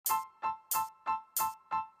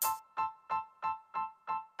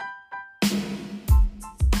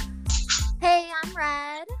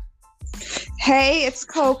Hey, it's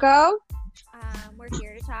Coco. We're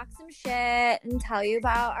here to talk some shit and tell you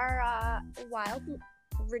about our wild,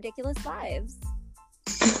 ridiculous lives.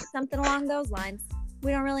 Something along those lines.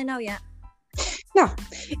 We don't really know yet. No.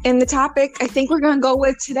 And the topic I think we're going to go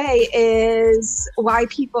with today is why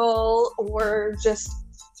people or just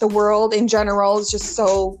the world in general is just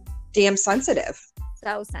so damn sensitive.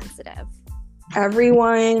 So sensitive.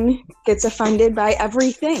 Everyone gets offended by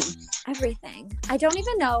everything. Everything. I don't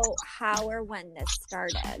even know how or when this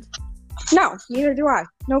started. No, neither do I.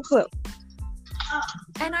 No clue.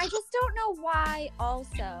 And I just don't know why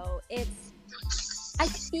also I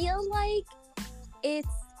feel like it's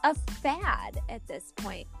a fad at this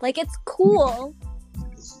point. Like it's cool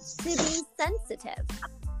to be sensitive.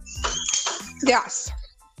 Yes.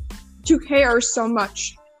 To care so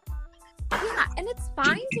much. Yeah, and it's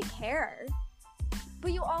fine to care.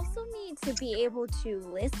 But you also need to be able to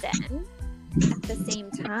listen at the same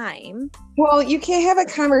time. Well, you can't have a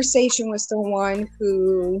conversation with someone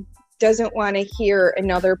who doesn't want to hear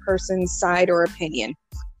another person's side or opinion.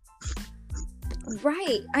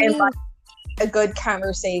 Right. I mean, a good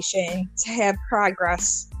conversation to have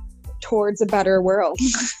progress towards a better world.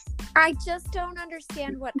 I just don't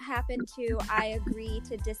understand what happened to I agree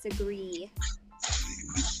to disagree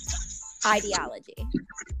ideology.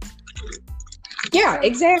 Yeah,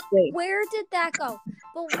 exactly. Where did that go?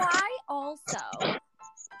 But why also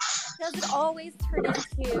does it always turn into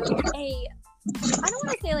I don't want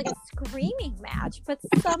to say like a screaming match, but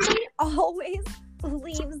somebody always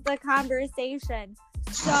leaves the conversation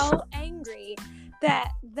so angry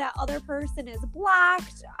that that other person is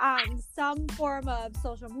blocked on some form of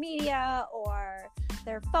social media or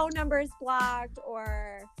their phone number is blocked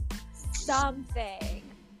or something.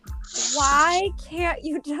 Why can't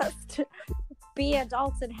you just be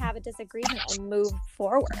adults and have a disagreement and move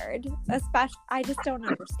forward? Especially, I just don't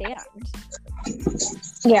understand.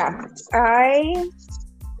 Yeah, I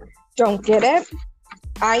don't get it.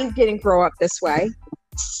 I didn't grow up this way.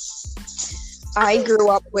 I grew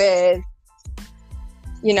up with,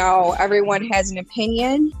 everyone has an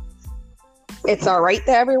opinion. It's all right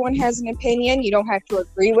that everyone has an opinion. You don't have to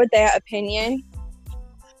agree with that opinion.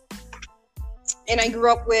 And I grew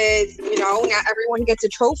up with, not everyone gets a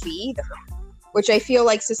trophy either, which I feel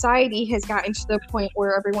like society has gotten to the point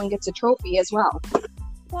where everyone gets a trophy as well.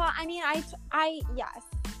 Well, I mean, yes,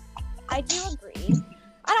 I do agree.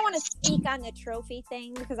 I don't want to speak on the trophy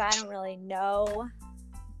thing because I don't really know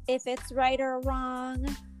if it's right or wrong.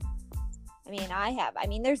 I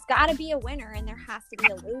mean, there's got to be a winner and there has to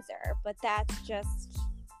be a loser, but that's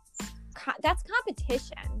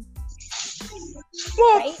competition.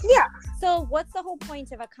 Well, right? Yeah. So what's the whole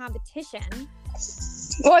point of a competition?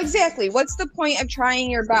 Well, exactly. What's the point of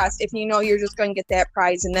trying your best if you know you're just going to get that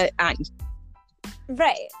prize in the end?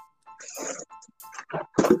 Right.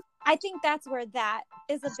 I think that's where that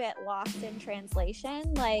is a bit lost in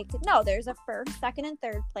translation. Like, no, there's a first, second, and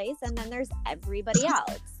third place, and then there's everybody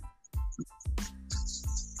else.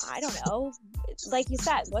 I don't know. Like you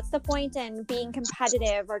said, what's the point in being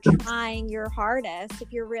competitive or trying your hardest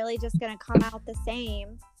if you're really just going to come out the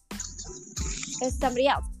same as somebody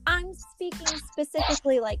else? I'm speaking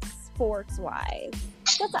specifically like sports-wise.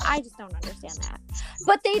 I just don't understand that.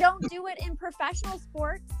 But they don't do it in professional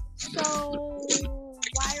sports, so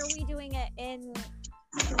why are we doing it in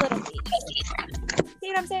little league? See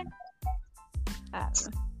what I'm saying? I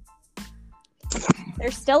don't know.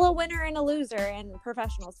 There's still a winner and a loser in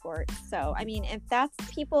professional sports. So, I mean, if that's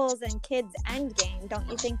people's and kids' end game, don't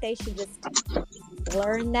you think they should just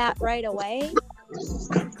learn that right away? Because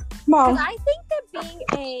I think that being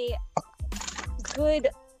a good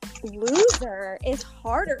loser is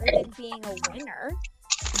harder than being a winner,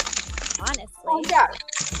 honestly. Oh, yeah.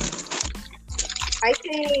 I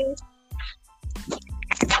think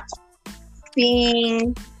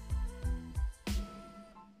being,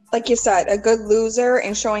 like you said, a good loser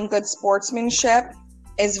and showing good sportsmanship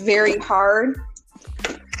is very hard.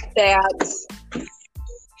 That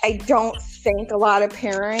I don't think a lot of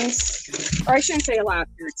parents, or I shouldn't say a lot of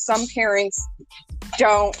parents, some parents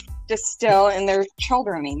don't distill in their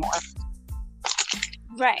children anymore.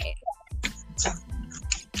 Right.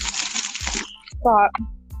 But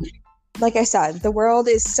like I said, the world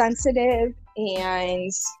is sensitive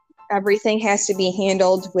and everything has to be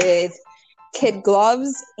handled with kid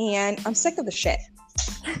gloves, and I'm sick of the shit.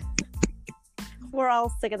 We're all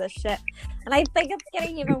sick of this shit. And I think it's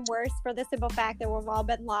getting even worse for the simple fact that we've all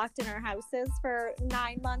been locked in our houses for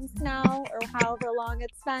 9 months now, or however long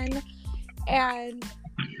it's been. And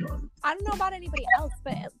I don't know about anybody else,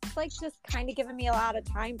 but it's like just kind of giving me a lot of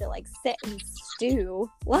time to like sit and stew.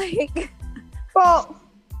 Like, well,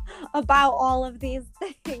 about all of these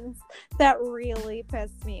things that really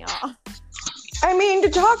piss me off. I mean,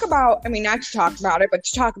 not to talk about it, but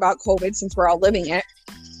to talk about COVID since we're all living it.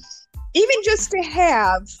 Even just to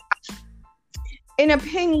have an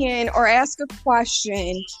opinion or ask a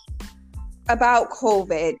question about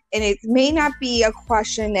COVID, and it may not be a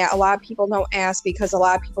question that a lot of people don't ask because a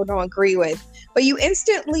lot of people don't agree with, but you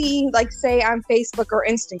instantly, like say on Facebook or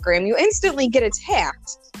Instagram, you instantly get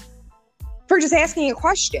attacked for just asking a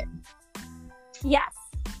question. Yes.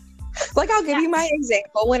 Like, I'll give you my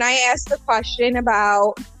example. When I asked the question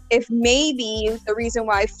about if maybe the reason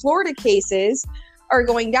why Florida cases are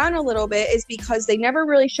going down a little bit is because they never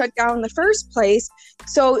really shut down in the first place.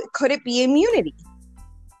 So could it be immunity?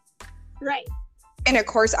 Right. And of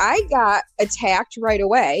course, I got attacked right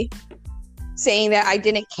away, saying that I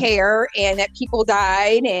didn't care and that people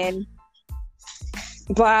died and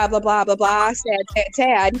blah, blah, blah, blah, blah,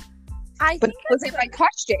 sad. But that wasn't my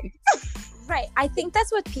question. Right. I think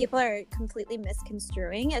that's what people are completely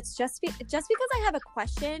misconstruing. It's just because I have a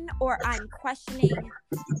question or I'm questioning.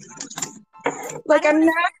 Like, I don't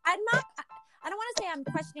want to say I'm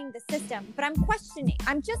questioning the system, but I'm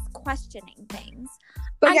just questioning things.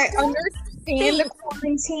 Like, I understand the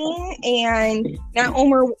quarantine and not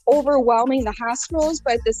overwhelming the hospitals,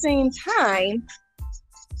 but at the same time,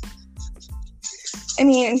 I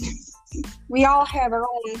mean, we all have our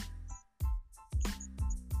own.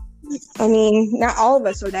 I mean, not all of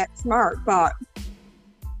us are that smart, but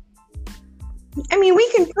I mean, we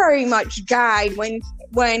can pretty much guide when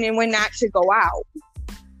and when not to go out.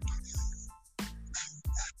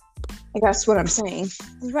 That's what I'm saying.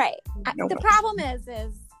 Right. The problem is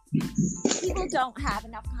people don't have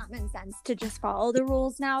enough common sense to just follow the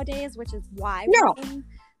rules nowadays, which is why we're in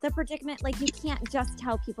the predicament. Like, you can't just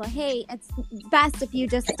tell people, hey, it's best if you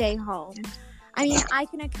just stay home. I mean, I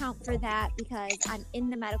can account for that because I'm in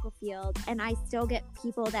the medical field and I still get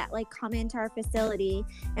people that like come into our facility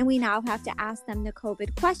and we now have to ask them the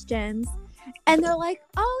COVID questions. And they're like,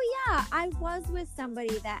 oh yeah, I was with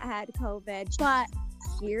somebody that had COVID, but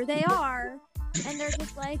here they are. And they're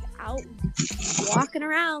just like out walking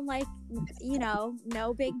around like, you know,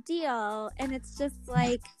 no big deal. And it's just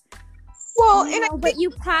like, well, but you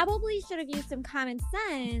probably should have used some common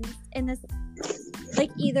sense in this.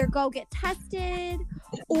 Like, either go get tested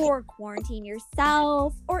or quarantine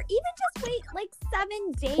yourself or even just wait like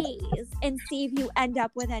 7 days and see if you end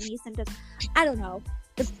up with any symptoms. I don't know.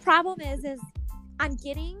 The problem is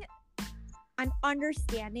I'm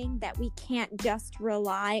understanding that we can't just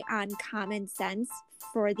rely on common sense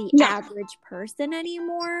for the average person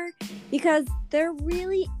anymore because there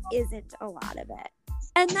really isn't a lot of it.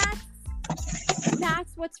 And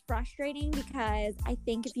that's what's frustrating because I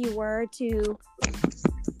think if you were to,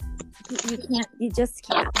 you just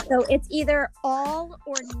can't. So it's either all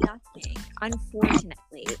or nothing,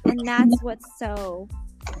 unfortunately. And that's what's so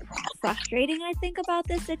frustrating, I think, about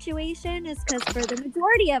this situation is because for the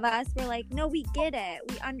majority of us, we're like, no, we get it.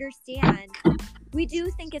 We understand. We do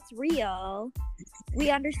think it's real.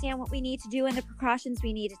 We understand what we need to do and the precautions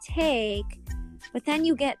we need to take. But then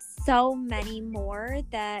you get so many more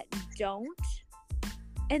that don't.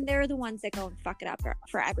 And they're the ones that go and fuck it up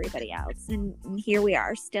for everybody else. And here we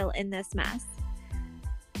are still in this mess.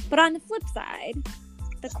 But on the flip side,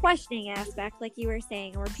 the questioning aspect, like you were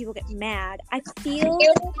saying, where people get mad, I feel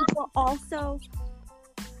people also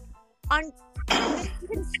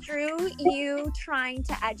misconstrue you trying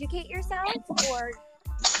to educate yourself or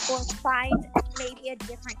find maybe a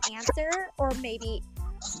different answer or maybe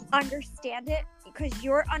understand it because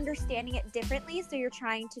you're understanding it differently, so you're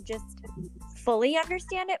trying to just fully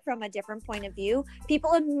understand it from a different point of view.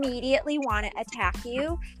 People immediately want to attack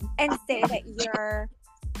you and say that you're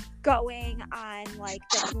going on like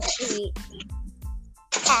the complete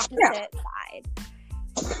opposite side.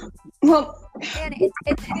 Well, and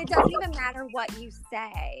it doesn't even matter what you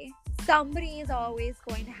say. Somebody is always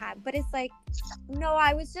going to have, but it's like, no,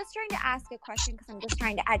 I was just trying to ask a question because I'm just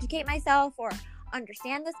trying to educate myself or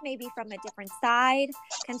understand this maybe from a different side.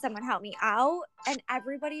 Can someone help me out? And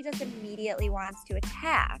everybody just immediately wants to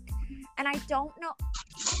attack. And I don't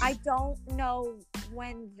know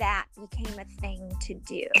when that became a thing to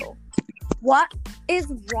do. What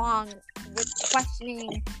is wrong with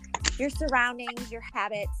questioning your surroundings, your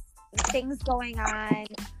habits, things going on?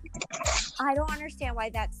 I don't understand why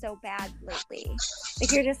that's so bad lately.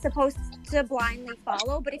 Like, you're just supposed to blindly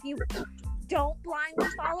follow, but if you don't blindly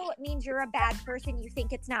follow, it means you're a bad person, you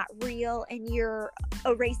think it's not real, and you're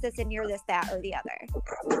a racist, and you're this, that, or the other.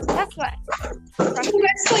 That's what.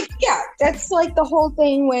 That's like the whole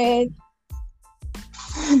thing with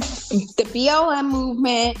the BLM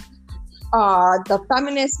movement the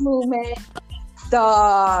feminist movement,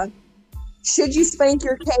 the should you spank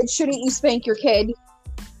your kid, shouldn't you spank your kid?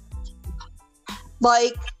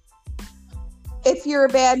 Like, if you're a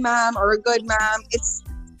bad mom or a good mom,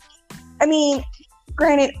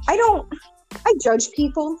 granted, I judge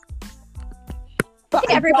people. But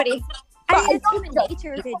everybody. It's human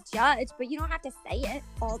nature to judge, but you don't have to say it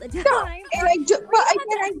all the time. No, and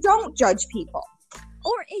I don't judge people.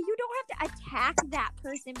 Or you don't have to attack that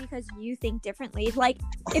person because you think differently. Like,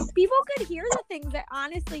 if people could hear the things that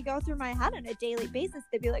honestly go through my head on a daily basis,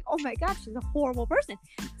 they'd be like, oh my gosh, she's a horrible person.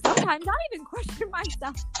 Sometimes I even question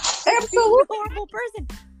myself. Absolutely. A horrible person.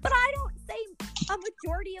 But I don't say a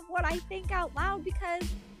majority of what I think out loud because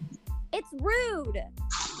it's rude.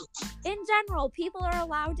 In general, people are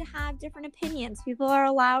allowed to have different opinions. People are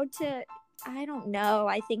allowed to, I don't know.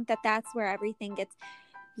 I think that's where everything gets,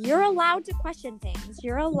 you're allowed to question things.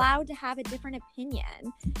 You're allowed to have a different opinion.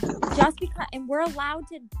 Just because, and we're allowed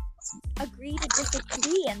to agree to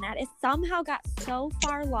disagree. And that is somehow got so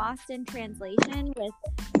far lost in translation with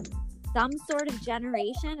some sort of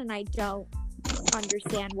generation. And I don't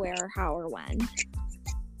understand where, how, or when.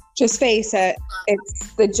 Just face it,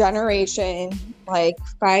 it's the generation like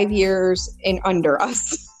 5 years and under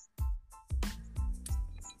us.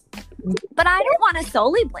 But I don't want to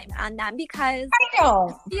solely blame it on them because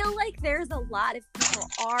I feel like there's a lot of people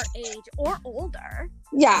our age or older.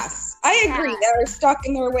 Yes, I agree. That are stuck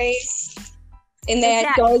in their ways and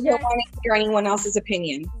that don't want to hear anyone else's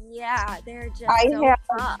opinion. Yeah, they're just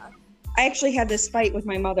tough. I actually had this fight with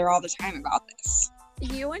my mother all the time about this.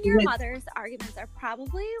 You and your mother's arguments are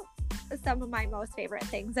probably some of my most favorite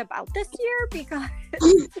things about this year because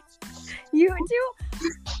you two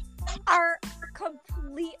are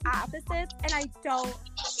complete opposites and I don't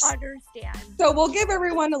understand. So we'll give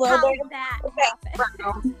everyone a little bit of that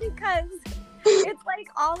happened because it's like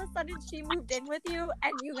all of a sudden she moved in with you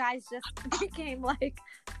and you guys just became like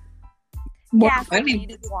gasoline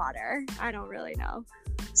and water. I don't really know.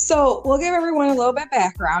 So we'll give everyone a little bit of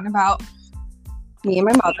background about me and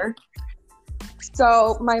my mother.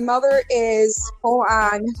 So my mother is full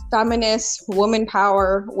on feminist, woman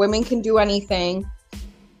power. Women can do anything,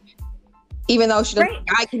 even though she doesn't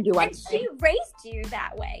think I can do anything. And she raised you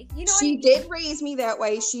that way. You know, she did raise me that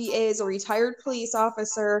way. She is a retired police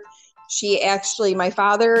officer. My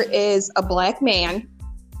father is a black man,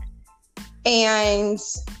 and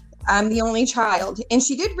I'm the only child. And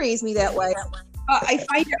she did raise me that way. I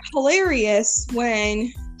find it hilarious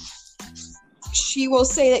when she will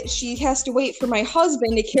say that she has to wait for my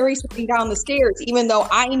husband to carry something down the stairs, even though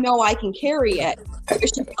I know I can carry it. But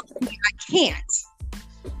she tells me I can't.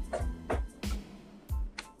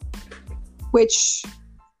 Which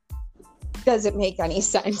doesn't make any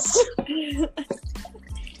sense.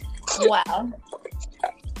 Wow.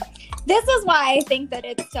 This is why I think that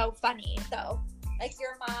it's so funny, though. Like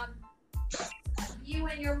you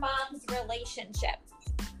and your mom's relationship.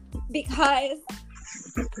 Because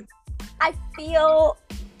I feel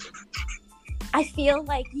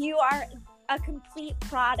like you are a complete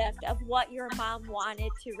product of what your mom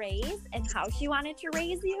wanted to raise and how she wanted to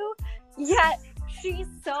raise you. Yet she's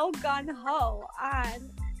so gun-ho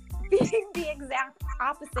on being the exact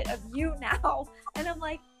opposite of you now. And I'm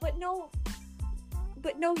like, but no,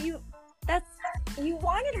 you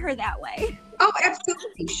wanted her that way. Oh,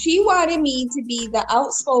 absolutely. She wanted me to be the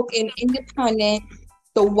outspoken, independent,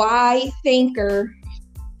 the why thinker.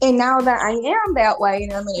 And now that I am that way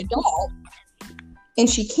and I'm an adult, and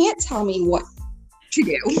she can't tell me what to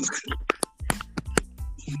do.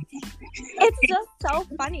 It's just so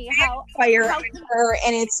funny how her,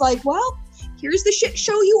 and it's like, well, here's the shit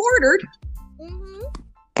show you ordered. Mm-hmm.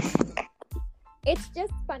 It's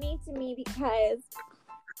just funny to me because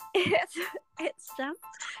it's just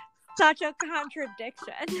such a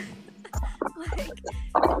contradiction. Like,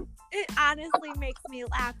 it honestly makes me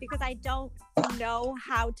laugh because I don't know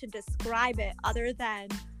how to describe it other than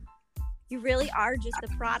you really are just the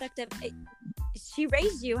product of it. She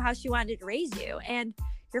raised you how she wanted to raise you, and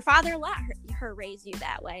your father let her raise you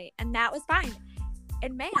that way, and that was fine.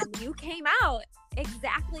 And man, you came out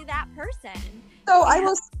exactly that person. So I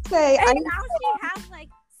will say, and now she has like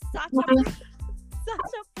such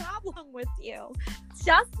a problem with you.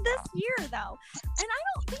 Just this year, though, and I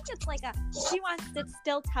don't think it's like she wants to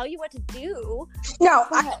still tell you what to do. No,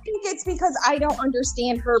 I think it's because I don't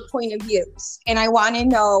understand her point of views, and I want to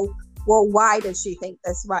know, well, why does she think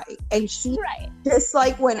this way? And she, just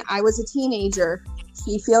like when I was a teenager,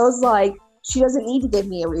 she feels like she doesn't need to give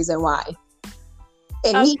me a reason why.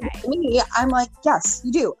 And me, I'm like, yes,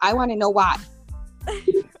 you do. I want to know why.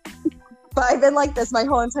 But I've been like this my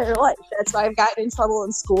whole entire life. That's why I've gotten in trouble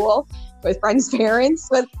in school. with friends' parents,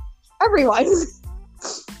 with everyone.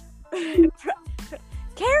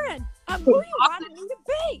 Karen, I'm who you wanted me to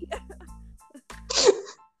be.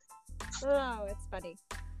 Oh, it's funny.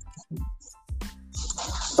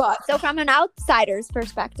 But so from an outsider's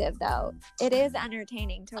perspective, though, it is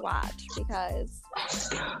entertaining to watch because...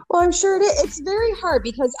 Well, I'm sure it is. It's very hard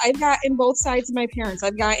because I've gotten both sides of my parents.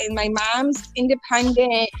 I've gotten my mom's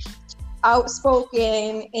independent,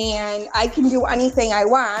 outspoken, and I can do anything I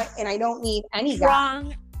want, and I don't need any guy.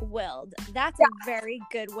 Strong-willed. That's a very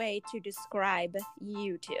good way to describe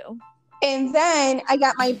you two. And then I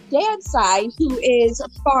got my dad's side, who is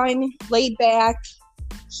fun, laid back.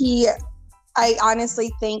 I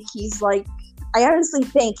honestly think he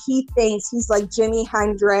thinks he's like Jimi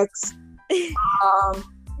Hendrix.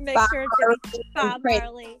 Make sure it's Bob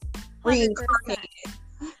Marley. 100%.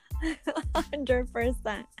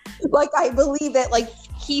 Like, I believe that, like,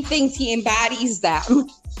 he thinks he embodies them.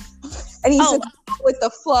 And he's just with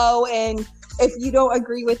the flow, and if you don't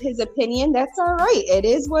agree with his opinion, that's all right. It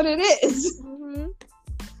is what it is. Mm-hmm.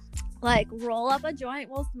 Like, roll up a joint,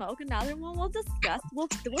 we'll smoke another one, we'll discuss, we'll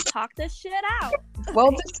talk this shit out.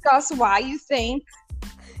 We'll discuss why you think,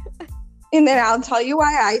 and then I'll tell you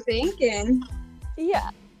why I think, and... Yeah.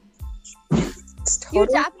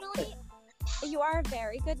 Totally... You are a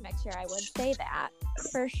very good mixture, I would say that,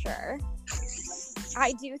 for sure.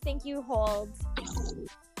 I do think you hold...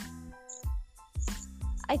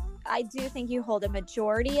 I do think you hold a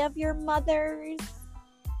majority of your mother's.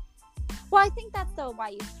 Well, I think that's why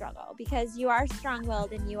you struggle, because you are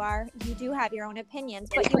strong-willed and you do have your own opinions,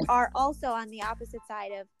 but you are also on the opposite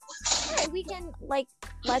side of, hey, we can, like,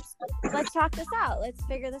 let's talk this out. Let's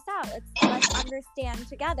figure this out. Let's understand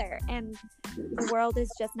together. And the world is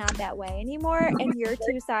just not that way anymore. And your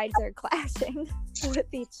two sides are clashing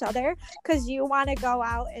with each other because you want to go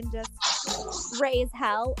out and just raise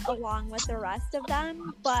hell along with the rest of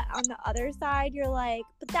them. But on the other side, you're like,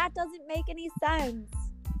 but that doesn't make any sense.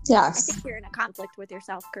 Yes. I think you're in a conflict with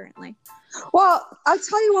yourself currently. Well, I'll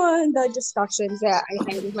tell you one of the discussions that I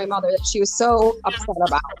had with my mother that she was so upset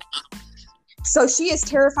about. So she is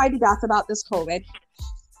terrified to death about this COVID.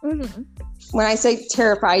 Mm-hmm. When I say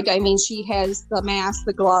terrified, I mean she has the mask,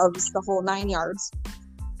 the gloves, the whole 9 yards.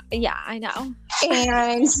 Yeah, I know.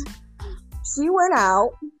 And she went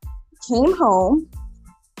out, came home,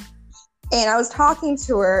 and I was talking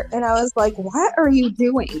to her, and I was like, what are you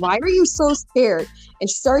doing? Why are you so scared? And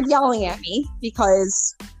she started yelling at me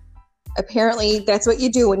because apparently that's what you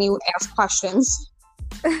do when you ask questions.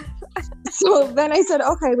 So then I said,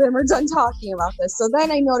 okay, then we're done talking about this. So then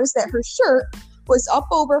I noticed that her shirt was up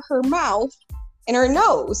over her mouth and her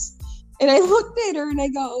nose. And I looked at her and I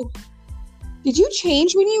go, did you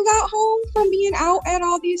change when you got home from being out at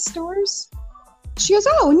all these stores? She goes,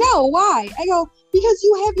 oh, no, why? I go, because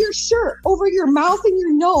you have your shirt over your mouth and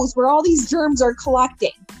your nose where all these germs are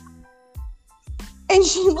collecting. And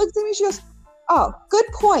she looked at me, she goes, oh, good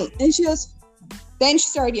point. And she goes, then she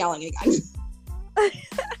started yelling again.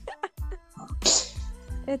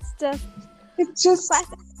 It's just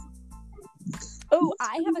classic. Oh,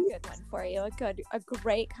 I have a good one for you. A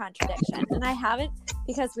great contradiction. And I haven't,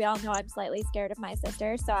 because we all know I'm slightly scared of my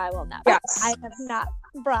sister, so I will never. Yes. I have not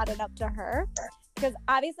brought it up to her. Because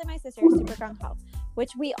obviously my sister is super gung-ho,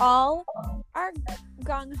 which we all are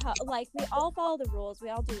gung-ho. Like, we all follow the rules. We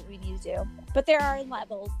all do what we need to do. But there are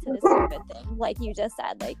levels to this stupid thing. Like you just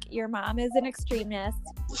said, like, your mom is an extremist.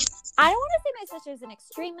 I don't want to say my sister's an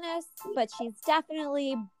extremist, but she's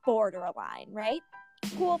definitely borderline, right?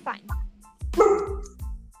 Cool, fine.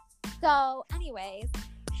 So, anyways,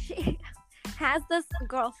 she has this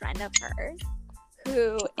girlfriend of hers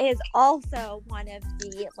who is also one of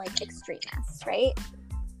the, like, extremists, right?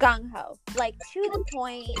 Gung-ho. Like, to the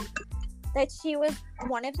point that she was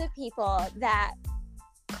one of the people that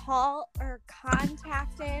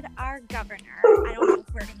contacted our governor. I don't know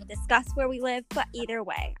if we're going to discuss where we live, but either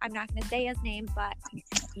way, I'm not going to say his name, but,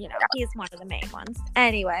 you know, he's one of the main ones.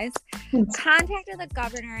 Anyways, contacted the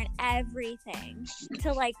governor and everything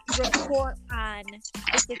to, like, report on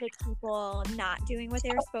specific people not doing what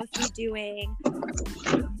they were supposed to be doing.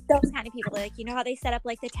 Those kind of people, like, you know how they set up,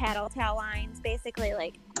 like, the tattletale lines, basically,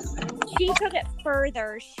 like, she took it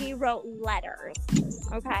further. She wrote letters,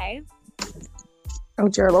 okay? Oh,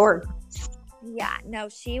 dear Lord. Yeah, no,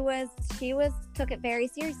 she took it very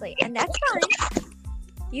seriously, and that's fine.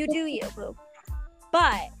 You do you, boo.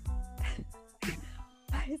 But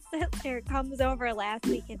my sister comes over last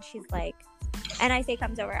week, and she's like, and I say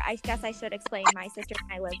comes over, I guess I should explain, my sister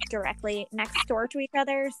and I live directly next door to each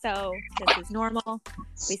other, so this is normal.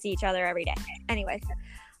 We see each other every day. Anyways,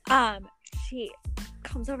 she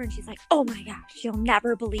comes over and she's like, oh my gosh, you'll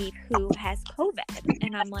never believe who has COVID.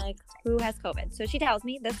 And I'm like, who has COVID? So she tells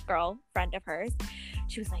me, this girl, friend of hers,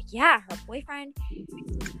 she was like, yeah, her boyfriend,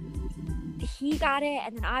 he got it.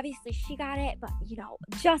 And then obviously she got it. But, you know,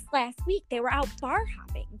 just last week they were out bar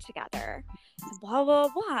hopping together. And blah, blah,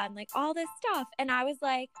 blah. And like all this stuff. And I was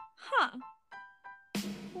like, huh,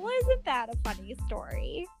 wasn't that a funny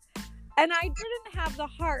story? And I didn't have the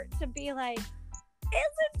heart to be like,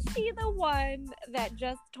 isn't she the one that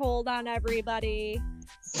just told on everybody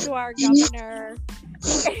to our governor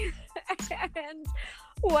and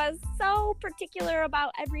was so particular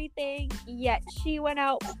about everything, yet she went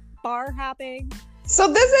out bar hopping? So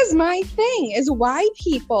this is my thing, is why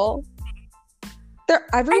people,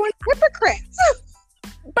 everyone's hypocrites.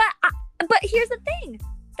 But here's the thing.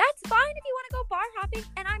 That's fine if you want to go bar hopping,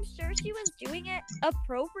 and I'm sure she was doing it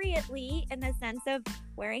appropriately in the sense of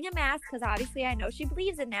wearing a mask, because obviously I know she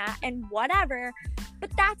believes in that and whatever. But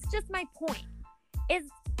that's just my point. Is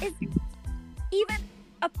even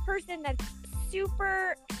a person that's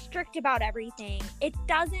super strict about everything, it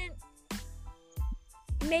doesn't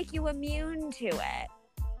make you immune to it.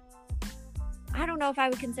 I don't know if I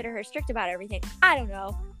would consider her strict about everything. I don't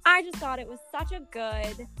know. I just thought it was such a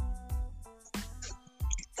good.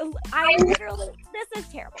 This is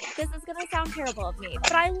terrible. This is going to sound terrible of me,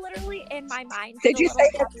 but I literally, in my mind, did you say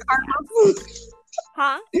that's karma?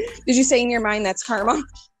 Huh? Did you say in your mind that's karma?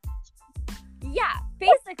 Yeah,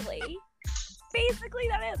 basically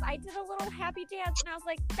that is. I did a little happy dance, and I was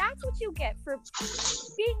like, that's what you get for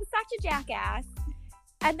being such a jackass.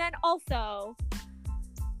 And then also,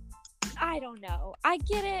 I don't know. I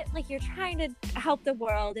get it. Like, you're trying to help the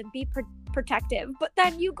world and be protective, but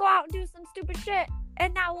then you go out and do some stupid shit.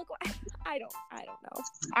 And now look, I don't know.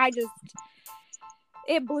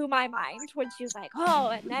 It blew my mind when she was like, oh,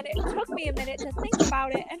 and then it took me a minute to think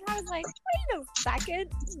about it. And I was like, wait a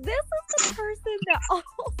second. This is the person that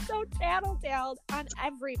also tattletaled on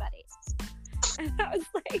everybody. And I was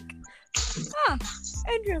like, huh,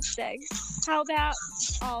 interesting how that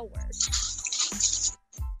all works.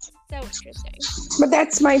 So interesting. But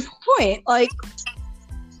that's my point. Like,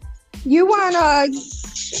 you want to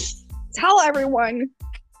tell everyone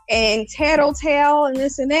and tattletale and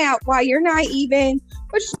this and that while you're not even,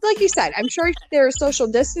 which, like you said, I'm sure there's social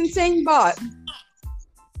distancing, but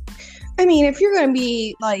I mean, if you're going to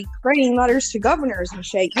be like writing letters to governors and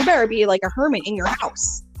shit, you better be like a hermit in your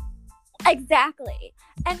house. Exactly.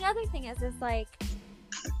 And the other thing is like,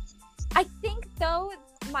 I think though,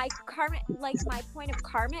 my point of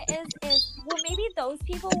karma is well, maybe those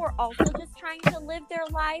people were also just trying to live their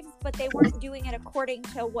lives, but they weren't doing it according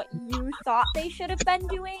to what you thought they should have been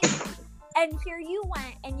doing. And here you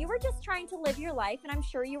went and you were just trying to live your life, and I'm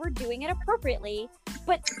sure you were doing it appropriately,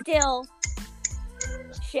 but still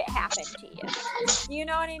shit happened to you. You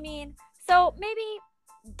know what I mean? So maybe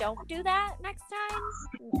don't do that next time.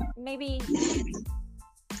 Maybe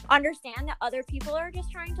understand that other people are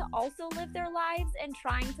just trying to also live their lives and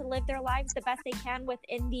trying to live their lives the best they can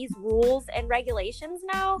within these rules and regulations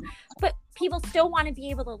now, but people still want to be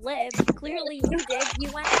able to live. Clearly you did.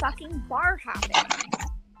 You went fucking bar hopping.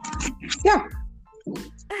 Yeah.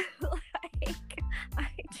 Like, I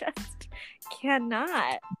just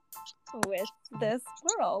cannot with this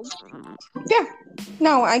world. Yeah.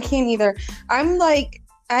 No, I can't either. I'm like,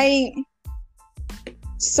 I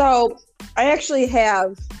actually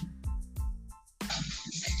have.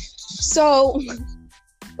 So,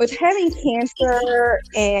 with having cancer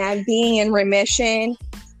and being in remission,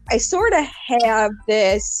 I sort of have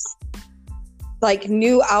this like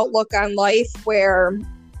new outlook on life where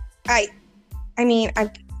I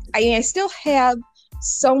still have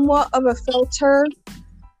somewhat of a filter,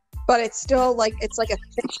 but it's still like, it's like a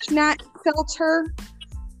fishnet filter.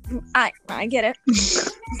 I get it.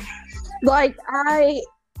 Like,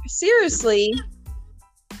 seriously,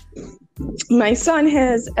 my son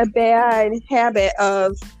has a bad habit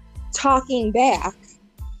of talking back,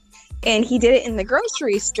 and he did it in the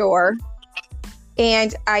grocery store,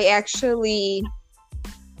 and I actually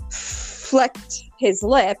flicked his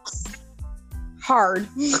lips hard.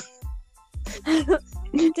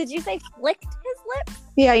 Did you say flicked his lips?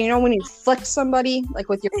 Yeah, you know when you flick somebody like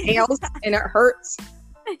with your nails and it hurts?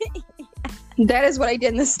 That is what I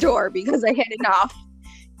did in the store because I had enough.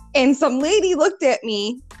 And some lady looked at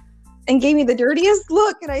me and gave me the dirtiest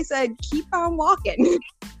look, and I said, keep on walking.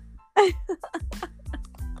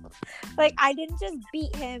 Like, I didn't just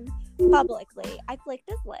beat him publicly. I flicked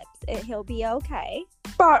his lips. He'll be okay.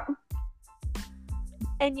 But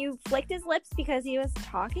and you flicked his lips because he was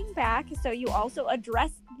talking back, so you also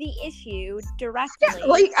addressed the issue directly. Yeah,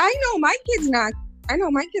 like, I know my kid's not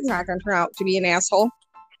going to turn out to be an asshole.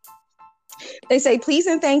 They say please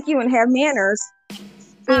and thank you and have manners.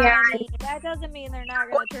 I mean, that doesn't mean they're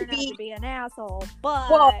not going to turn out to be an asshole,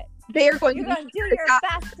 but they're going you're to going to do your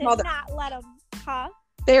best to not let them,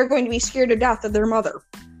 They're going to be scared to death of their mother,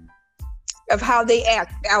 of how they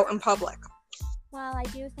act out in public. Well, I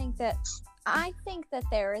think that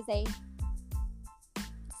there is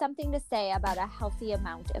something to say about a healthy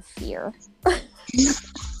amount of fear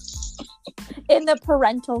in the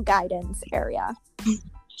parental guidance area.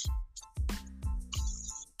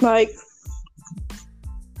 Like,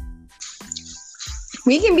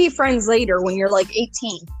 we can be friends later when you're like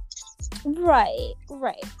 18. Right.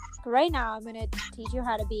 Right now, I'm going to teach you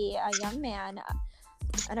how to be a young man,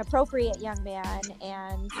 an appropriate young man,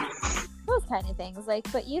 and those kind of things.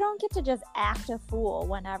 Like, but you don't get to just act a fool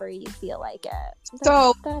whenever you feel like it. That's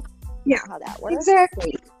not how that works.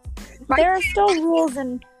 Exactly. There are still rules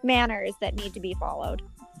and manners that need to be followed.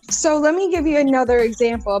 So let me give you another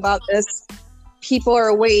example about this. People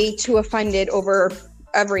are way too offended over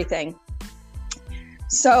everything.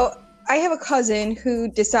 So I have a cousin who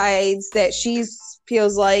decides that she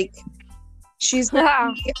feels like she's going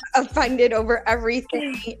to be offended over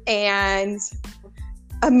everything, and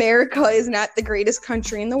America is not the greatest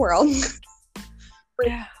country in the world.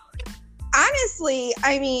 Honestly,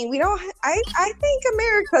 I mean, I think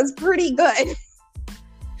America's pretty good.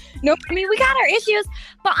 No, I mean, we got our issues,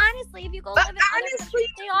 but honestly, if you go live in other countries,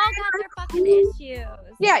 they all got their fucking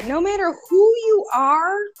issues. Yeah, no matter who you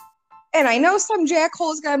are, and I know some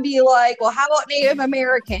jackhole's gonna be like, well, how about Native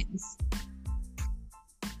Americans?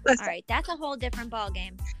 Listen. All right, that's a whole different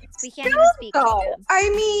ballgame. We can't even speak to them. I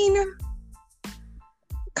mean,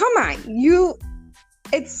 come on, you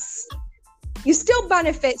still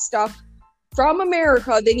benefit stuff from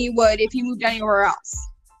America than you would if you moved anywhere else.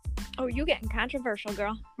 Oh, you getting controversial,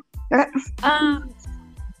 girl.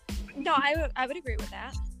 No, I would agree with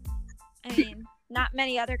that. I mean, not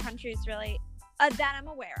many other countries really that I'm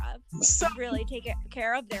aware of really take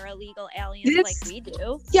care of their illegal aliens like we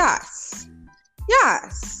do. Yes.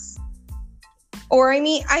 Or I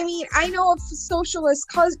mean, I know of socialist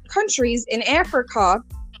countries in Africa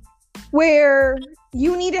where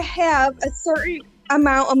you need to have a certain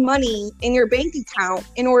amount of money in your bank account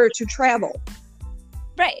in order to travel.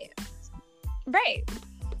 Right.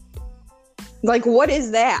 Like, what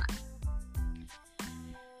is that?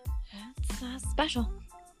 That's special.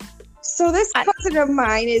 So this cousin of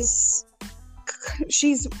mine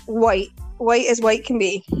she's white as white can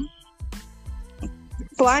be.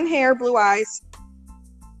 Blonde hair, blue eyes.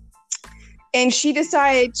 And she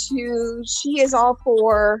decided she is all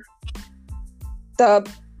for the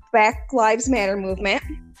Black Lives Matter movement.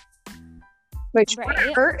 Which,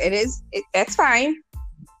 whatever, that's fine.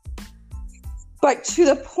 But to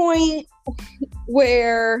the point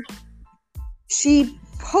where she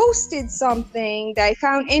posted something that I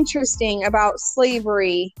found interesting about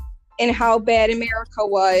slavery and how bad America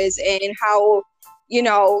was, and how,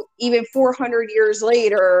 even 400 years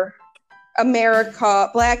later,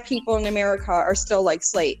 Black people in America are still like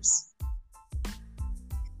slaves.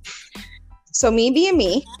 So me being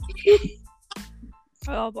me.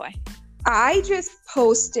 Oh boy. I just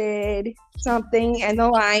posted something in the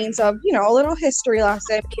lines of, a little history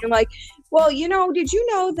lesson. Being like, well, did you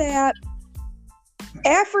know that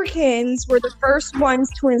Africans were the first ones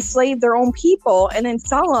to enslave their own people and then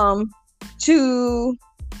sell them to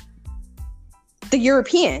the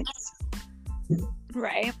Europeans?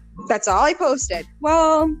 Right. That's all I posted.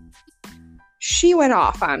 Well, she went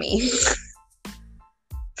off on me.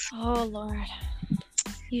 Oh, Lord.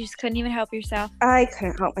 You just couldn't even help yourself. I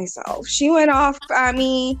couldn't help myself. She went off on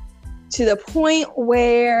me to the point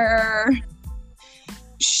where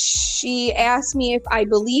she asked me if I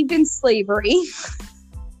believed in slavery.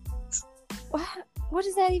 What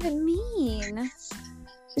does that even mean?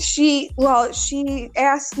 She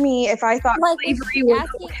asked me if I thought slavery was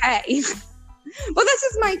okay. Well, this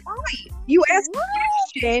is my point. You ask a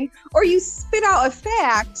question or you spit out a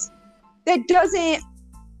fact that doesn't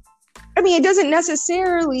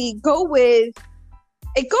necessarily go with,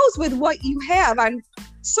 it goes with what you have on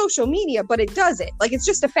social media, but it doesn't. Like, it's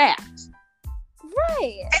just a fact.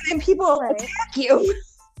 Right. And then people attack you.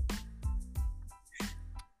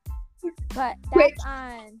 But that's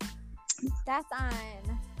on.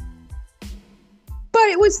 But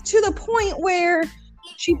it was to the point where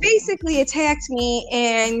she basically attacked me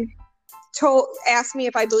and asked me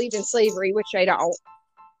if I believed in slavery, which I don't.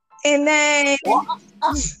 And then...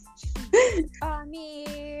 I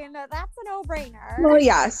mean, that's a no-brainer. Well,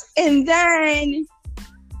 yes. And then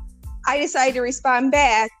I decided to respond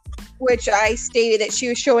back, which I stated that she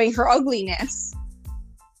was showing her ugliness.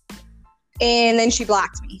 And then she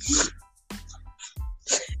blocked me.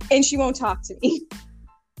 and she won't talk to me.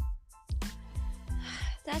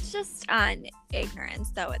 That's just on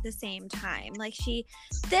ignorance, though, at the same time. Like,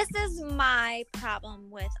 this is my problem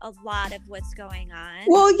with a lot of what's going on.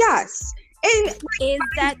 Well, yes. And is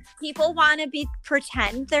that people want to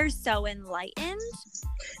pretend they're so enlightened,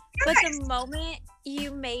 but the moment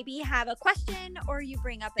you maybe have a question or you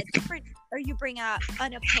bring up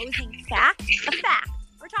an opposing fact,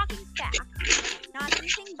 we're talking fact, not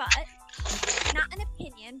anything but, not an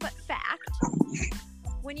opinion, but fact.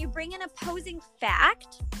 When you bring an opposing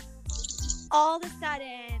fact, all of a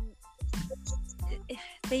sudden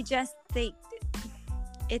they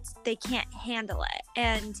can't handle it,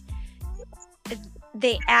 and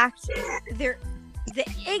they act the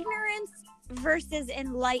ignorance versus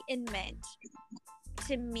enlightenment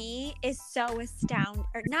to me is so astounding.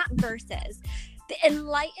 Or not versus, the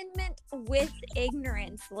enlightenment with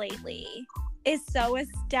ignorance lately is so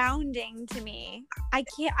astounding to me. I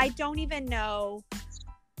don't even know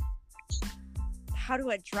how to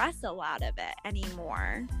address a lot of it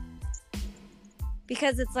anymore,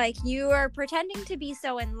 because it's like you are pretending to be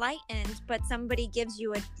so enlightened, but somebody gives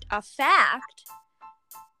you a fact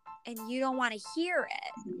and you don't want to hear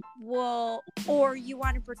it. Well, or you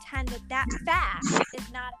want to pretend that fact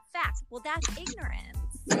is not a fact. Well, that's ignorance.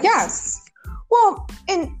 Yes. Well,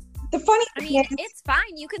 and the funny thing is, it's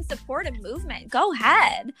fine. You can support a movement. Go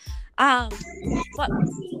ahead. But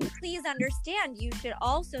please understand, you should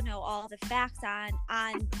also know all the facts on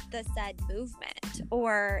the said movement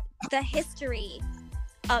or the history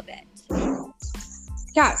of it.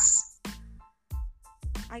 Yes.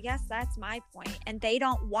 I guess that's my point. And they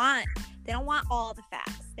don't want all the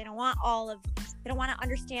facts. They don't want to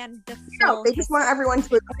understand the full No, they just want everyone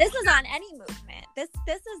to. This is on any movement. This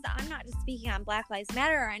is, I'm not just speaking on Black Lives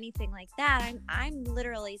Matter or anything like that. I'm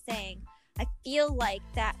literally saying I feel like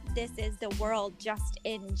that this is the world just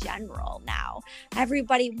in general now.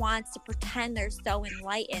 Everybody wants to pretend they're so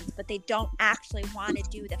enlightened, but they don't actually want to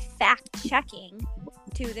do the fact checking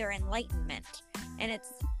to their enlightenment. And it's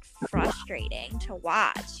frustrating to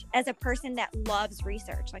watch as a person that loves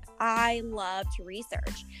research. Like, I love to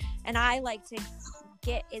research, and I like to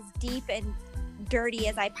get as deep and dirty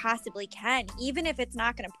as I possibly can, even if it's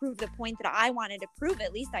not going to prove the point that I wanted to prove.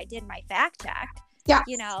 At least I did my fact check. Yeah.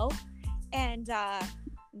 And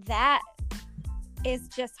that is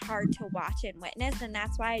just hard to watch and witness, and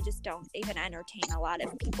that's why I just don't even entertain a lot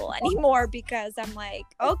of people anymore, because I'm like,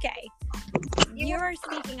 okay, you're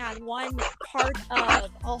speaking on one part of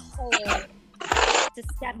a whole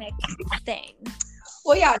systemic thing.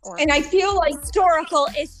 Well, yeah, and I feel like historical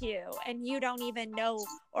issue, and you don't even know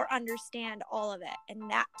or understand all of it, and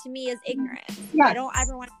that to me is ignorance. Yes. I don't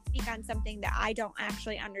ever want to speak on something that I don't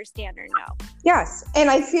actually understand or know. Yes, and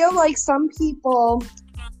I feel like some people,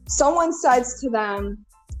 someone says to them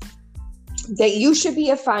that you should be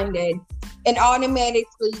offended, and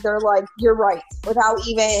automatically they're like, you're right, without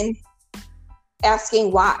even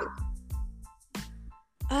asking why.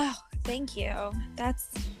 Oh, thank you. That's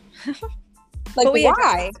like,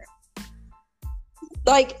 why?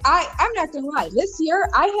 Like, I'm not gonna lie, this year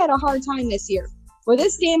I had a hard time this year for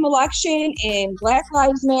this damn election and Black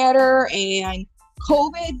Lives Matter and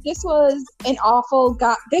COVID. This was an awful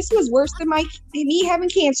this was worse than me having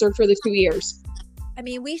cancer for the 2 years. I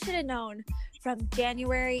mean, we should have known from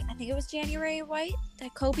January, I think it was January White,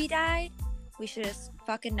 that Kobe died. We should have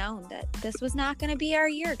fucking known that this was not going to be our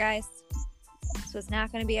year, guys. This was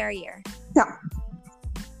not going to be our year.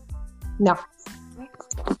 No.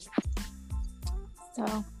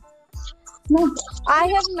 So, no. I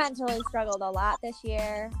have mentally struggled a lot this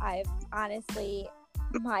year. I've honestly,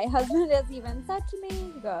 my husband has even said to me,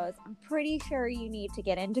 he goes, I'm pretty sure you need to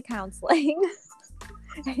get into counseling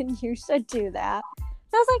and you should do that.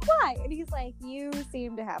 And I was like, why? And he's like, you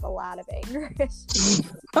seem to have a lot of anger issues.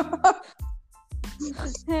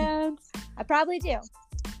 And I probably do.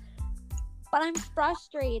 But I'm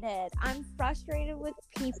frustrated. I'm frustrated with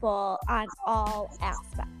people on all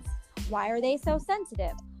aspects. Why are they so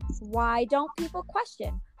sensitive? Why don't people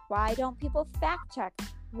question? Why don't people fact check?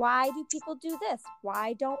 Why do people do this?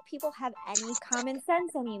 Why don't people have any common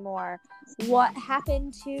sense anymore? What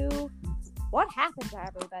happened to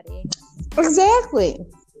everybody? Exactly.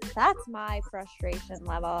 That's my frustration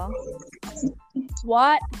level.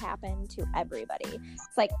 What happened to everybody?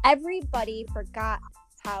 It's like everybody forgot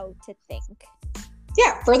how to think.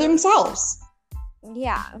 Yeah, for themselves.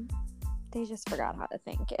 Yeah. They just forgot how to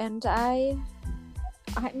think. And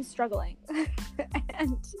I'm struggling.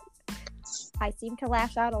 And I seem to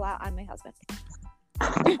lash out a lot on my husband.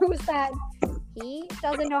 Who said He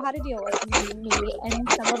doesn't know how to deal with me and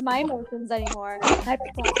some of my emotions anymore. I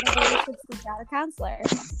probably should seek out a counselor.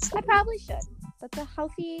 I probably should. That's a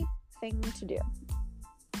healthy thing to do.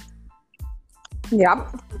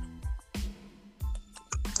 Yep.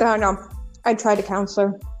 I don't know. I tried a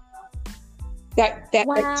counselor. That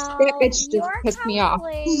bitch just pissed me off.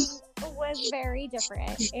 Was very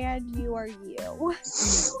different, and you are you.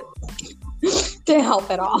 Didn't help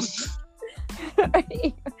at all.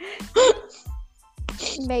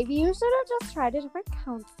 Maybe you should have just tried a different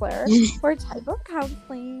counselor or type of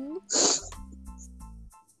counseling.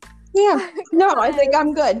 Yeah. No, I think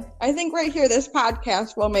I'm good. I think right here, this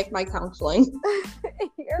podcast will make my counseling.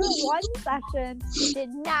 Your one session did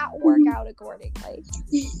not work out accordingly.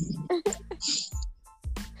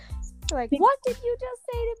 Like, what did you just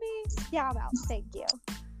say to me? Yeah, I'm out. Thank you.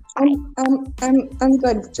 I'm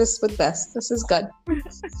good just with this. This is good.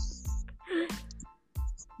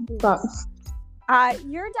 But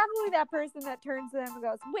you're definitely that person that turns to them and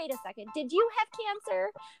goes, wait a second, did you have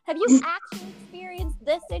cancer? Have you actually experienced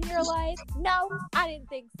this in your life? No, I didn't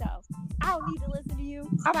think so. I don't need to listen to you.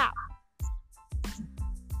 I'm out.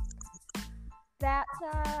 That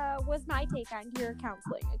was my take on your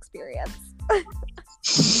counseling experience.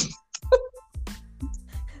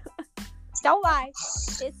 Don't lie.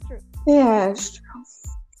 It's true. Yeah, it's true.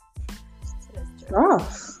 It is true.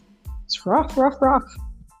 Rough. It's rough.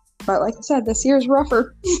 But like I said, this year's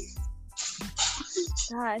rougher.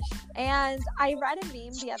 Gosh. And I read a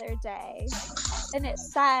meme the other day, and it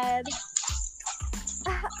said,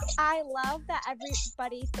 I love that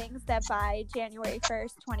everybody thinks that by January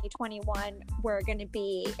 1st, 2021,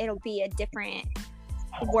 it'll be a different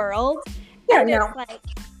world. Yeah, and no. It's like,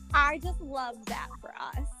 I just love that for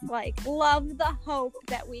us. Like, love the hope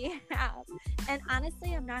that we have. And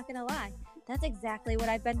honestly, I'm not going to lie. That's exactly what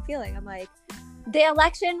I've been feeling. I'm like, the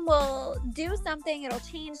election will do something. It'll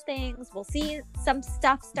change things. We'll see some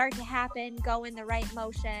stuff start to happen, go in the right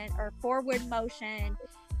motion or forward motion,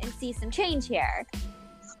 and see some change here.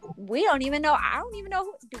 We don't even know. I don't even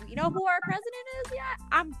know. Do we know who our president is yet?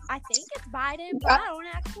 I think it's Biden, but I don't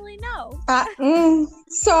actually know.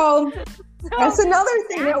 So that's another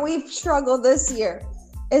thing that we've struggled this year.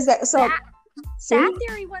 Is that so? That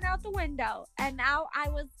theory went out the window, and now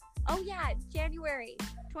January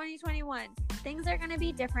 2021. Things are going to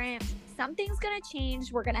be different. Something's going to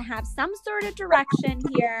change. We're going to have some sort of direction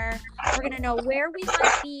here. We're going to know where we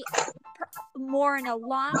might be more in a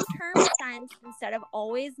long-term sense instead of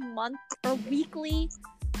always month or weekly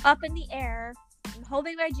up in the air. I'm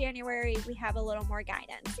hoping by January we have a little more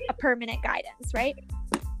guidance, a permanent guidance, right?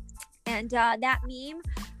 And that meme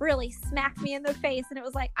really smacked me in the face, and it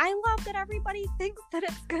was like, I love that everybody thinks that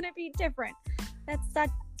it's going to be different. That's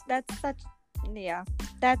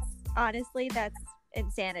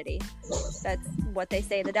insanity. That's what they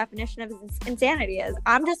say the definition of insanity is.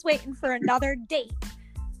 I'm just waiting for another date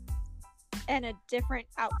and a different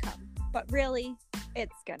outcome, but really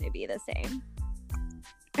it's gonna be the same.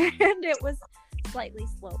 And it was slightly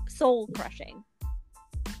soul crushing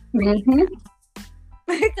Mm-hmm.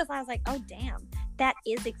 because I was like, oh damn, that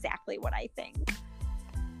is exactly what I think.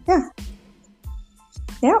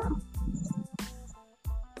 Yep.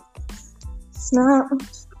 It's not.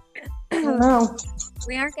 I don't know.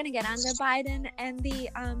 We aren't going to get onto Biden and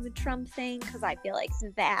the Trump thing because I feel like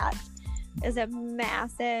that is a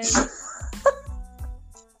massive.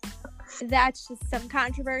 That's just some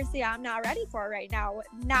controversy I'm not ready for right now.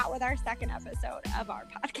 Not with our second episode of our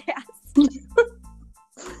podcast.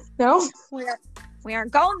 No? We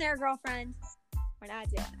aren't going there, girlfriend. We're not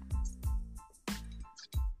doing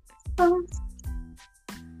it.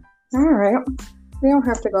 All right. We don't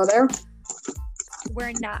have to go there.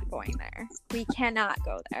 We're not going there. We cannot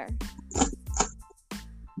go there.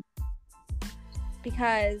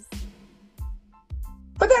 Because.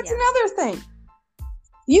 But that's another thing.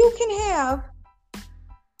 You can have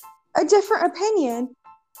a different opinion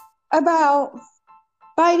about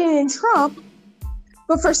Biden and Trump,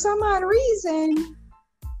 but for some odd reason,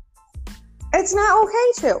 it's not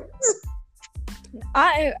okay to.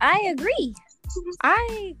 I agree.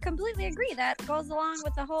 I completely agree. That goes along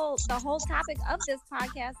with the whole topic of this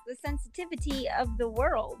podcast, the sensitivity of the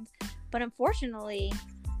world. But unfortunately,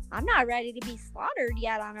 I'm not ready to be slaughtered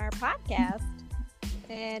yet on our podcast.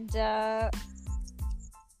 And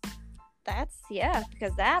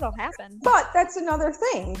because that'll happen. But that's another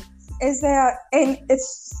thing, is that, and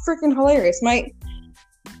it's freaking hilarious. My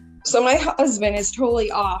husband is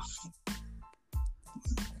totally off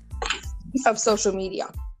of social media.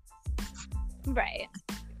 Right.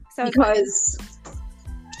 So because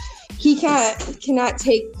he cannot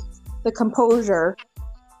take the composure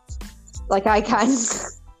like I can.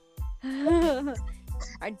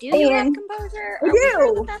 Or do you have composure? I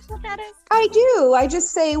do. That's what that is? I do. I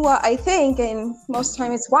just say what I think, and most of the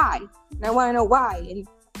time it's why. And I want to know why, and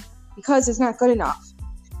because it's not good enough.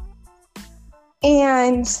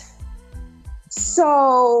 And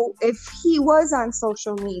so if he was on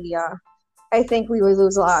social media, I think we would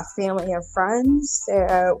lose a lot of family and friends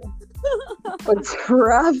that would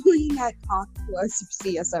probably not talk to us or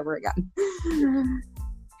see us ever again.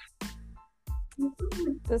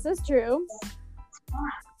 This is true.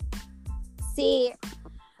 See,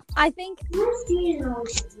 I think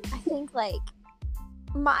like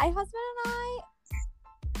my husband and I,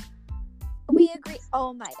 we agree.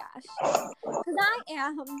 Oh my gosh, because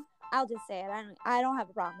I'll just say it. I don't have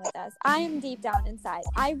a problem with this. I am deep down inside.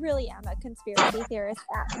 I really am a conspiracy theorist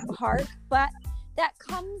at heart, but that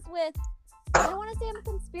comes with, I don't want to say I'm a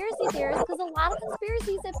conspiracy theorist because a lot of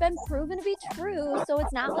conspiracies have been proven to be true. So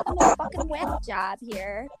it's not like I'm a fucking whack job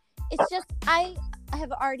here. It's just, I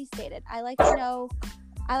have already stated, I like to know,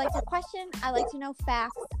 I like to question, I like to know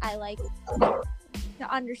facts, I like to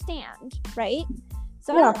understand, right?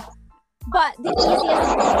 So, yeah. But the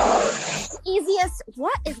easiest,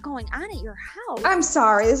 what is going on at your house? I'm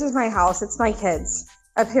sorry, this is my house. It's my kids.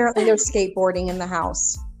 Apparently they're skateboarding in the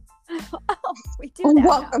house. Oh, we do that.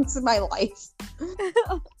 Welcome to my life.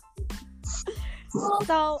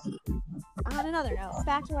 So, on another note,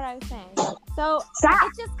 back to what I was saying. So,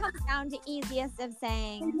 it just comes down to easiest of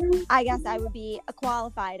saying, I guess I would be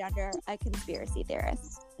qualified under a conspiracy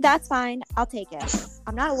theorist. That's fine. I'll take it.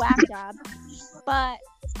 I'm not a whack job, but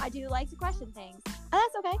I do like to question things. And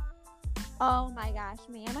that's okay. Oh my gosh,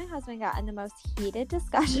 me and my husband got in the most heated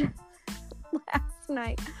discussion last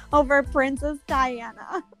night over Princess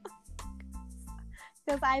Diana.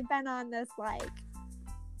 Because I've been on this, like,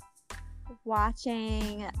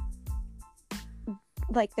 watching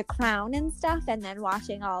like The Crown and stuff, and then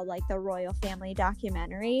watching all like the royal family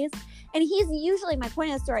documentaries, and he's usually, my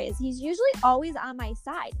point of the story is, he's usually always on my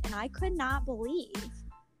side, and I could not believe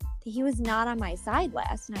that he was not on my side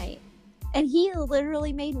last night, and he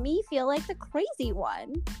literally made me feel like the crazy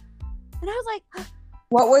one, and I was like,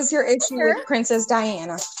 what was your issue with Princess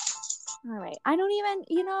Diana? All right, I don't even,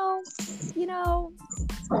 you know,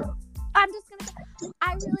 I'm just gonna,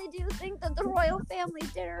 I really do think that the royal family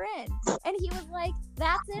did her in. And he was like,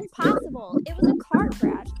 that's impossible. It was a car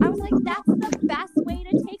crash. I was like, that's the best way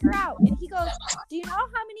to take her out. And he goes, do you know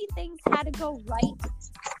how many things had to go right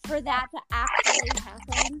for that to actually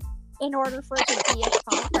happen in order for it to be a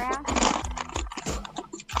car crash?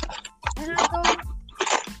 And I go,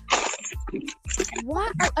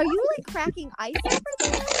 what? Are you like cracking ice over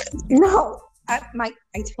there? No, I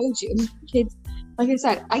told you, kids. Like I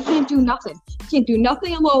said, I can't do nothing. Can't do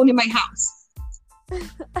nothing alone in my house.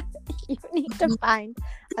 You need to find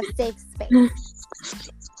a safe space.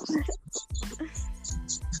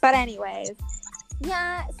 But anyways,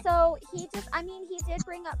 yeah, so he did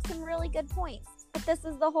bring up some really good points. But this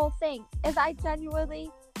is the whole thing, is I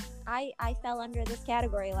genuinely, I fell under this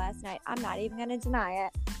category last night. I'm not even going to deny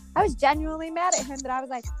it. I was genuinely mad at him, that I was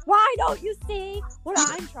like, why don't you see what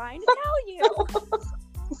I'm trying to tell you?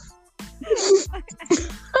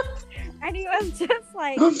 And he was just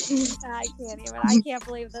like, I can't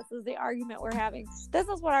believe this is the argument we're having. This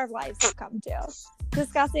is what our lives have come to.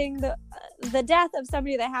 Discussing the death of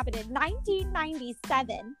somebody that happened in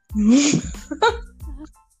 1997.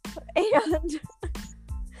 And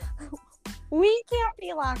we can't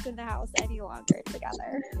be locked in the house any longer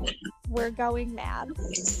together. We're going mad.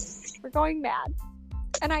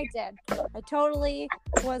 And I did. I totally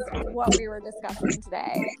was what we were discussing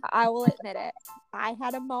today. I will admit it. I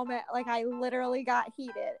had a moment, like, I literally got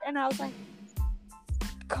heated. And I was like,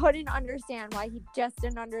 couldn't understand why he just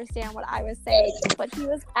didn't understand what I was saying. But he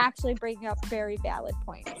was actually bringing up very valid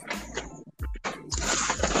points.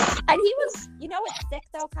 And he was, you know what's sick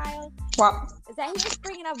though, Kyle? What? Is that he was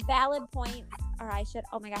bringing up valid points. Or I should,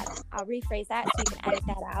 oh my God, I'll rephrase that so you can edit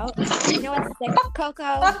that out. You know what's sick,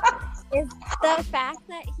 Coco? Is the fact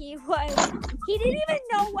that he didn't even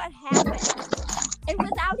know what happened. And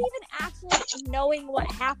without even actually knowing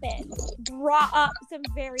what happened, brought up some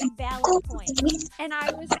very valid points. And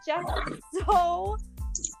I was just so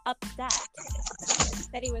upset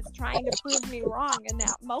that he was trying to prove me wrong in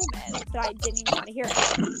that moment that I didn't even want to hear it.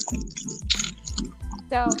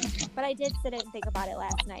 So, but I did sit and think about it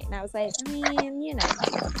last night, and I was like, I mean, you know,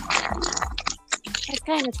 it's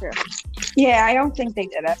kind of true. Yeah, I don't think they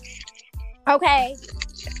did it. Okay.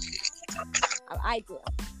 I do,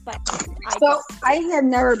 but I have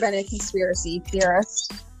never been a conspiracy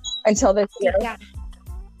theorist until this year. Yeah.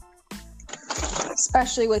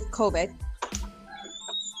 Especially with COVID.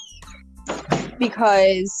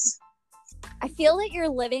 because I feel that you're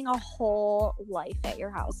living a whole life at your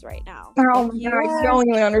house right now. oh my God, you don't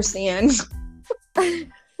even understand.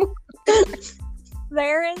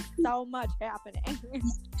 There is so much happening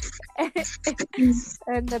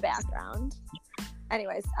in the background.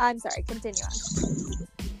 Anyways, I'm sorry. Continue on.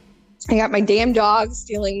 I got my damn dog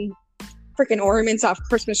stealing freaking ornaments off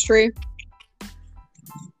Christmas tree.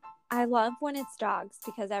 I love when it's dogs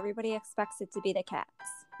because everybody expects it to be the cats.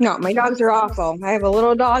 No, my dogs are awful. I have a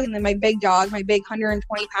little dog and then my big dog, my big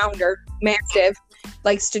 120-pounder, Mastiff,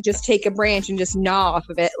 likes to just take a branch and just gnaw off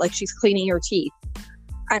of it like she's cleaning her teeth.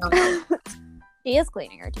 I don't know. She is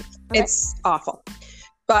cleaning her teeth. Okay. It's awful.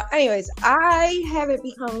 But anyways, I haven't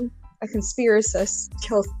become a conspiracist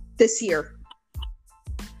till this year.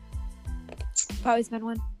 I've always been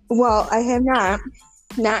one. Well, I have not.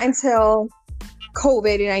 Not until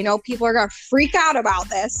COVID, and I know people are going to freak out about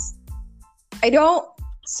this. I don't.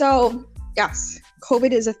 So, yes,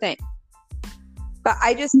 COVID is a thing. But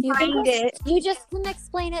I just find it. You just can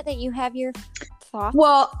explain it that you have your thoughts.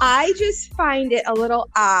 Well, I just find it a little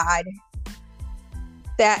odd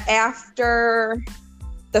that after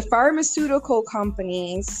the pharmaceutical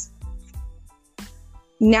companies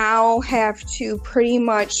now have to pretty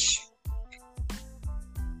much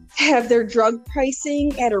have their drug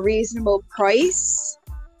pricing at a reasonable price.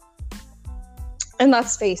 And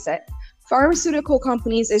let's face it, pharmaceutical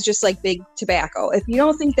companies is just like big tobacco. If you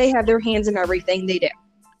don't think they have their hands in everything, they do.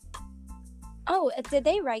 Oh, did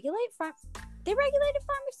they regulate they regulated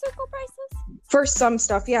pharmaceutical prices? For some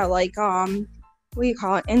stuff, yeah, like what do you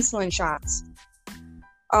call it? Insulin shots.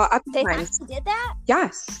 They actually did that?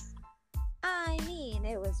 Yes. I mean,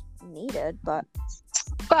 it was needed, but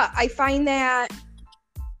I find that.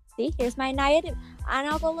 See, here's my Naya, and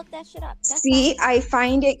I'll go look that shit up. I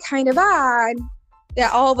find it kind of odd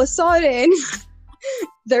that all of a sudden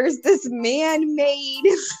there's this man-made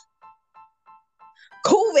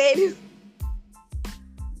COVID.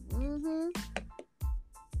 Mm-hmm.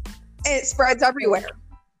 And it spreads everywhere.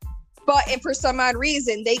 But and for some odd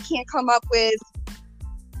reason, they can't come up with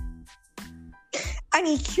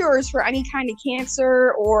any cures for any kind of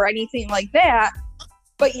cancer or anything like that.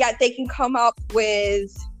 But yet they can come up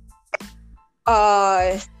with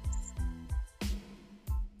what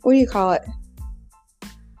do you call it?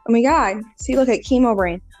 Oh my God. See, look at chemo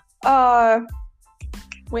brain.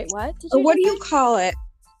 Wait, what? What do you call it?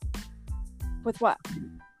 With what?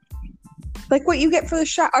 Like what you get for the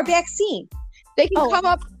shot, or vaccine. They can come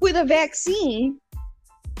up with a vaccine.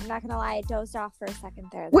 I'm not gonna lie, I dozed off for a second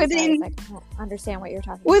there. I don't understand what you're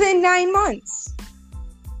talking within 9 months.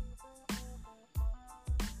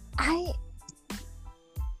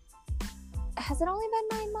 Has it only been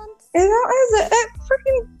 9 months?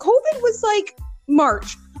 Freaking COVID was like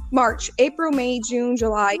March, April, May, June,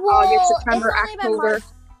 July, August, September, October,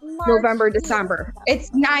 November, December.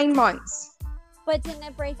 It's 9 months. But didn't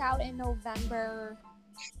it break out in November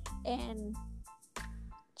in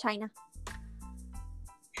China?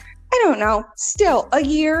 I don't know. Still, a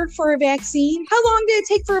year for a vaccine? How long did it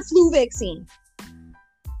take for a flu vaccine?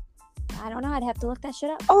 I don't know. I'd have to look that shit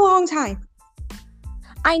up. A long time.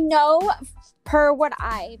 I know, per what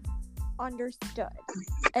I've understood,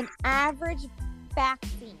 an average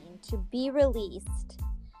vaccine to be released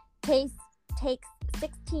takes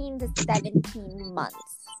 16 to 17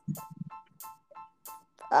 months,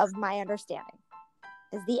 of my understanding.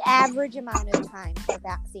 Is the average amount of time for a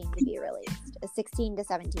vaccine to be released is 16 to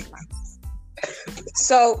 17 months.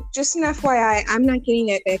 So, just an FYI, I'm not getting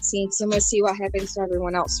that vaccine, so I'm going to see what happens to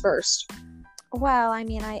everyone else first. Well, I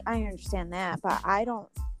mean, I understand that, but I don't...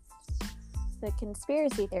 The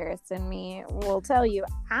conspiracy theorists in me will tell you,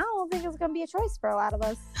 I don't think it's going to be a choice for a lot of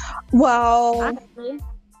us. Well, honestly.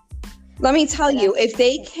 Let me tell you, if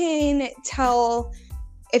they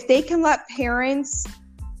can let parents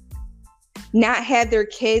not have their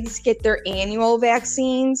kids get their annual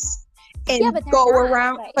vaccines and go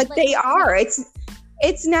around, but they are.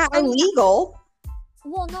 It's not illegal.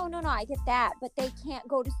 Well, no, I get that, but they can't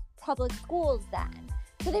go to public schools then.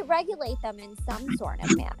 So they regulate them in some sort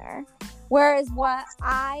of manner. Whereas what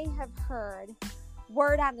I have heard,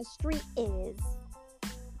 word on the street is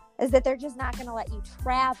that they're just not going to let you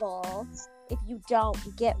travel if you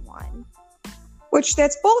don't get one. Which,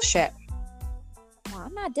 that's bullshit. Well,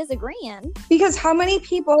 I'm not disagreeing. Because how many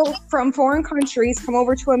people from foreign countries come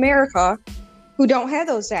over to America who don't have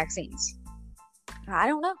those vaccines? I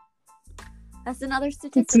don't know. That's another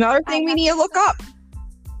statistic. It's another thing we need to look up.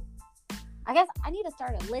 I guess I need to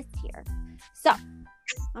start a list here. So, I'm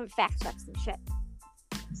going to fact check some shit.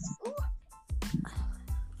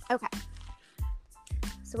 Okay.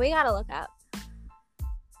 So we got to look up.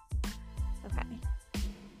 Okay.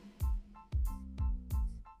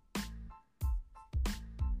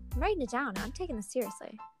 writing it down. I'm taking this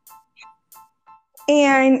seriously.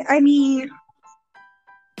 And I mean,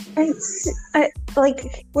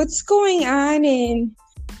 like what's going on in.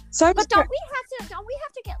 So but don't we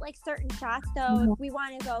have to get like certain shots though? If we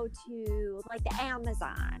want to go to like the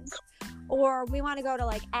Amazon, or we want to go to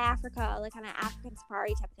like Africa, like on an African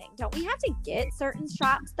safari type of thing. Don't we have to get certain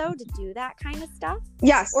shots though to do that kind of stuff?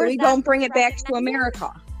 Yes, or we don't bring it back to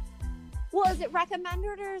America. Well, is it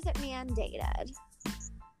recommended or is it mandated?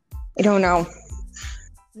 I don't know.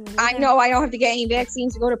 I know I don't have to get any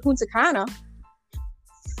vaccines to go to Punta Cana.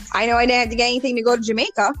 I know I didn't have to get anything to go to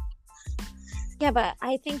Jamaica. Yeah, but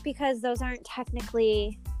I think because those aren't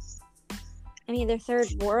technically, I mean, they're third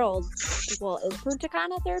world. Well, is Punta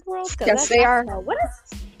Cana third world? Yes, they are. What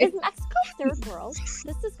is Mexico third world?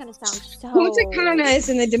 This is going to sound so... Punta Cana is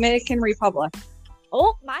in the Dominican Republic.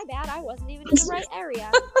 Oh, my bad. I wasn't even in the right area.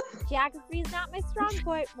 Geography is not my strong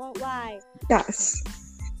point, won't lie. Yes.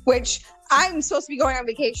 Which I'm supposed to be going on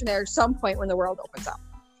vacation there at some point when the world opens up.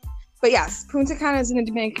 But yes, Punta Cana is in the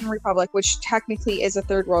Dominican Republic, which technically is a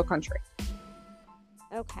third world country.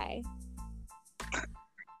 Okay.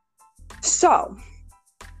 So,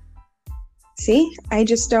 see, I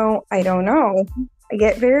don't know. I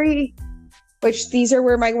get which these are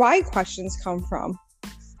where my why questions come from.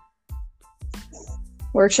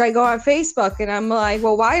 Where should I go on Facebook? And I'm like,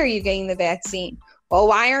 well, why are you getting the vaccine? Well,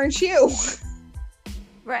 why aren't you?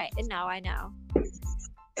 Right. No, I know.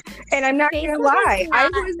 And I'm not going to lie. I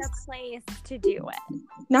was the place to do it.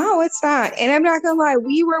 No, it's not. And I'm not going to lie.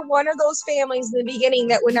 We were one of those families in the beginning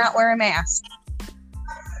that would not wear a mask.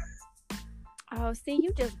 Oh, see,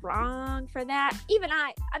 you just wrong for that. Even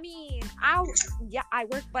I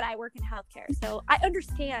work in healthcare, so I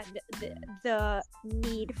understand the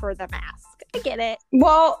need for the mask. I get it.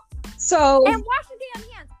 Well, so... And wash your damn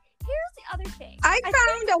hands. Here's the other thing. I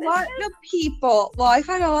found a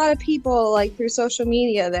lot of people like through social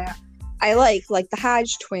media that I like the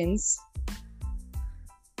Hodge twins.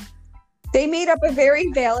 They made up a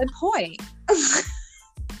very valid point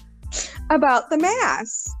about the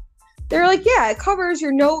mask. They're like, yeah, it covers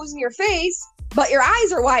your nose and your face, but your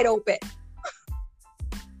eyes are wide open.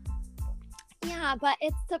 Yeah, but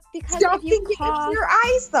it's because Stop if you thinking cough, it's your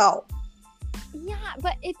eyes, though. Yeah,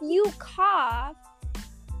 but if you cough,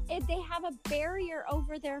 if they have a barrier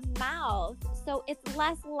over their mouth, so it's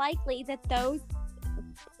less likely that those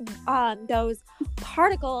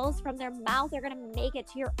particles from their mouth are going to make it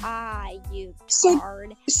to your eye, you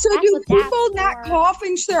tard. So do people not cough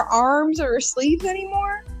into their arms or sleeves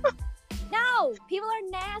anymore? No, people are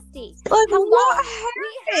nasty. Like, Hello? what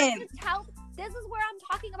We happened? have to tell. This is where I'm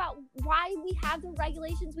talking about why we have the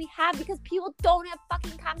regulations we have, because people don't have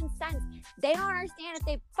fucking common sense. They don't understand if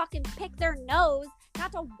they fucking pick their nose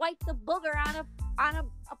not to wipe the booger on a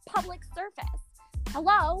public surface.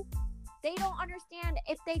 Hello? They don't understand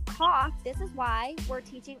if they cough. This is why we're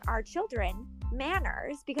teaching our children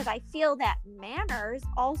manners, because I feel that manners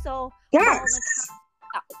also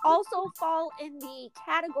fall in the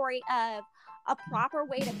category of a proper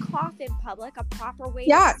way to cough in public, a proper way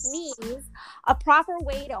to sneeze, a proper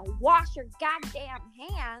way to wash your goddamn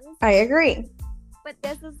hands. I agree. But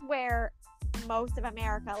this is where most of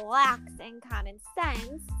America lacks in common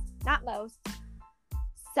sense. Not most.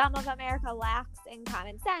 Some of America lacks in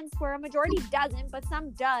common sense, where a majority doesn't, but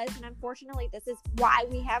some does. And unfortunately, this is why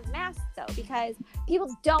we have masks, though, because people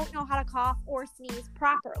don't know how to cough or sneeze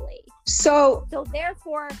properly. So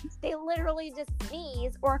therefore, they literally just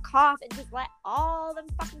sneeze or cough and just let all them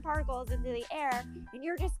fucking particles into the air, and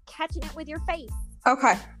you're just catching it with your face.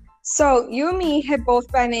 Okay. So you and me have both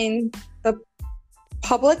been in the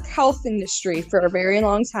public health industry for a very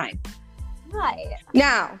long time. Right.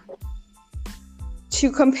 Now, to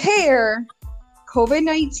compare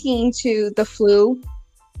COVID-19 to the flu,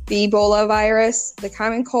 the Ebola virus, the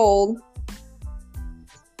common cold,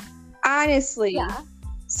 honestly,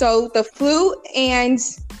 so the flu and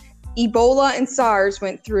Ebola and SARS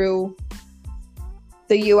went through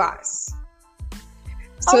the U.S.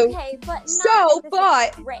 So, okay, but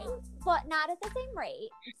not at the same rate.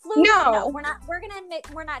 Flu, no, we're not. We're gonna admit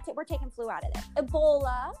we're taking flu out of it.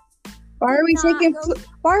 Ebola. Why are we taking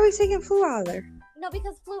flu out of there? No,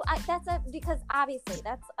 because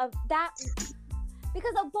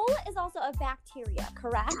because Ebola is also a bacteria,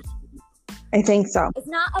 correct? I think so. It's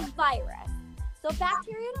not a virus. So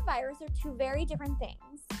bacteria and a virus are two very different things.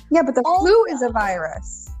 Yeah, but the flu is a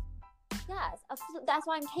virus. Yes, that's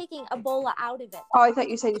why I'm taking Ebola out of it. Oh, I thought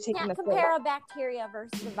you said you're taking the flu. You can't compare a bacteria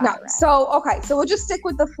versus a virus. No, so we'll just stick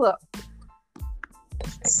with the flu.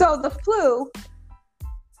 So the flu,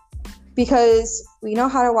 because we know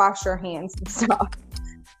how to wash our hands and stuff.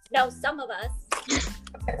 No, some of us.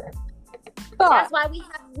 But that's why we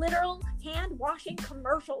have literal hand washing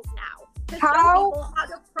commercials now to show How- people how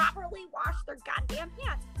to properly wash their goddamn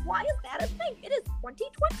hands. Why is that a thing? It is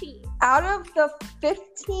 2020. out of the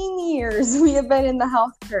 15 years we have been in the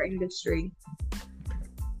healthcare industry,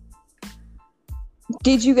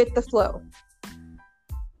 did you get the flu?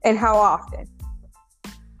 And how often?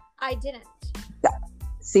 I didn't.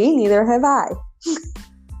 See, neither have I.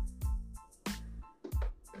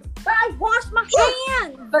 But I washed my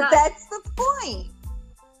hands. But that's the point.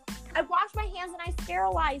 I wash my hands and I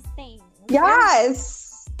sterilize things.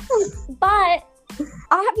 Yes. But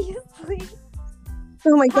obviously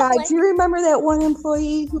Oh my God. Public Do you remember that one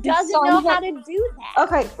employee who doesn't know how to do that.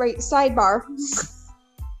 Okay, right. Sidebar.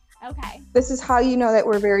 Okay. This is how you know that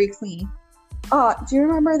we're very clean. Do you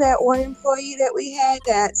remember that one employee that we had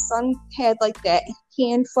that son had like that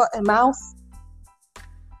hand, foot, and mouth?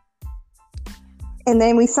 And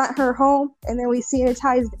then we sent her home and then we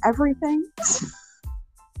sanitized everything.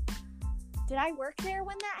 Did I work there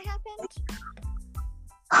when that happened?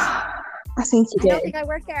 I think you I don't did. think I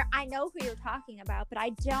worked there. I know who you're talking about, but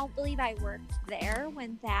I don't believe I worked there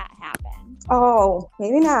when that happened. Oh,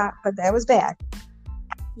 maybe not, but that was bad.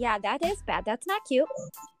 Yeah, that is bad. That's not cute.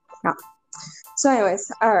 So anyways,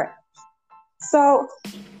 all right. So,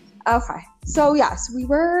 okay. So yes,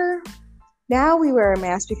 now we wear a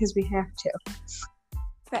mask because we have to.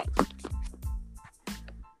 Right.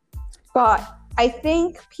 But I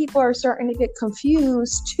think people are starting to get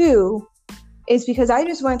confused too, is because I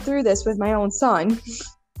just went through this with my own son,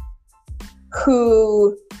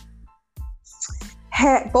 who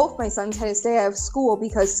had, both my sons had to stay out of school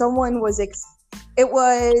because someone was, it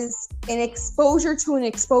was an exposure to an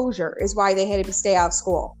exposure is why they had to stay out of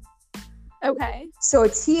school. Okay. So a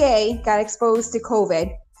TA got exposed to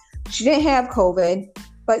COVID. She didn't have COVID,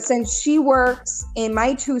 but since she works in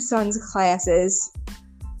my two sons' classes,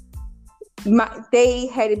 they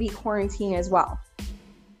had to be quarantined as well.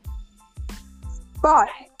 But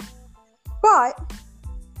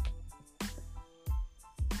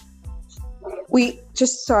we,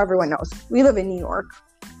 just so everyone knows, we live in New York.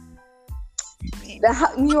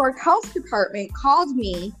 The New York Health Department called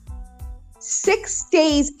me 6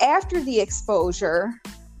 days after the exposure,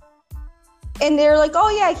 and they're like, "Oh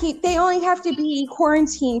yeah, they only have to be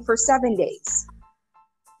quarantined for 7 days."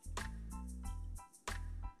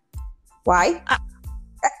 Why?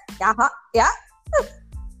 Yeah.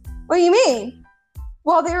 What do you mean?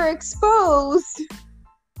 Well, they were exposed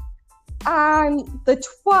on the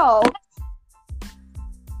 12th.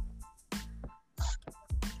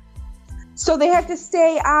 So they have to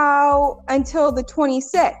stay out until the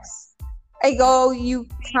 26th. I go, you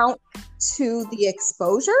count to the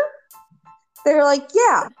exposure? They're like,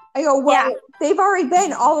 yeah. I go, well, Yeah. they've already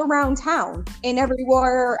been all around town and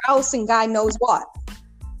everywhere else and God knows what.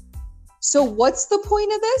 So what's the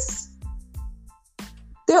point of this?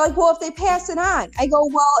 They're like, well, if they pass it on. I go,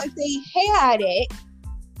 well, if they had it,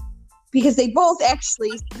 because they both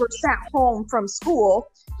actually were sent home from school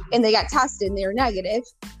and they got tested and they were negative.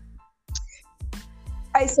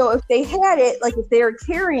 So if they had it, like if they were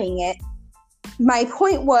carrying it, my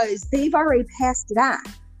point was they've already passed it on.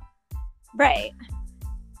 Right.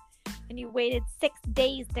 And you waited 6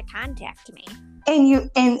 days to contact me. And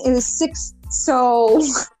it was 6, so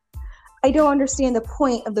I don't understand the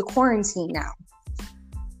point of the quarantine now.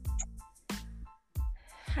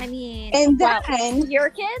 I mean, And well, then your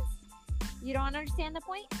kids? You don't understand the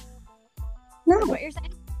point? no, Is what you're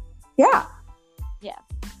saying? yeah. Yeah.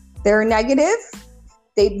 They're negative.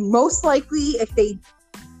 They most likely, if they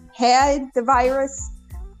had the virus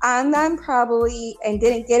on them, probably, and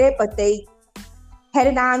didn't get it, but they had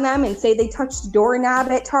it on them and say they touched the doorknob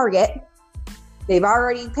at Target, they've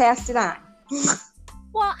already passed it on.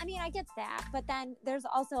 Well, I mean, I get that, but then there's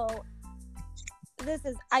also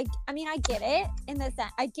I mean, I get it in the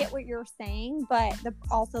sense, I get what you're saying, but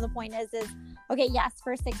also the point is okay, yes,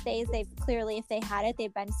 for 6 days, they've clearly, if they had it,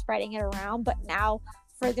 they've been spreading it around, but now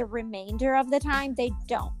for the remainder of the time, they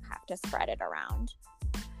don't have to spread it around.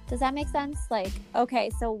 Does that make sense? Like,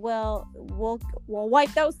 okay, so we'll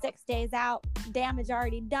wipe those 6 days out, damage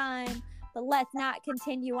already done, but let's not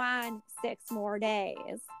continue on 6 more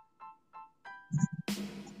days.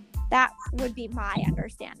 That would be my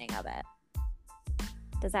understanding of it.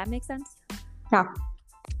 Does that make sense? No.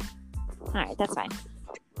 All right, that's fine.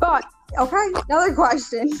 But, okay, another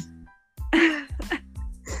question.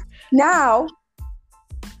 Now,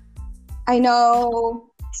 I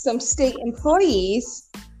know some state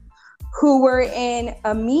employees who were in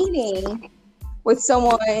a meeting with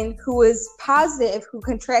someone who was positive, who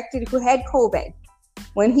had COVID.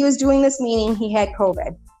 When he was doing this meeting, he had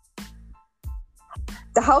COVID.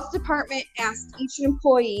 The health department asked each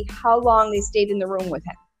employee how long they stayed in the room with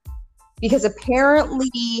him. Because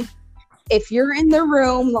apparently, if you're in the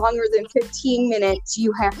room longer than 15 minutes,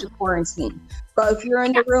 you have to quarantine. But if you're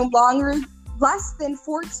in the room less than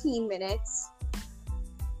 14 minutes,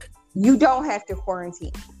 you don't have to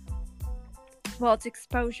quarantine. Well, it's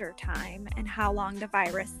exposure time and how long the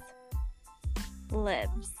virus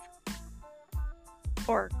lives.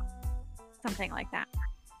 Or something like that.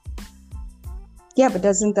 Yeah, but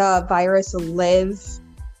doesn't the virus live?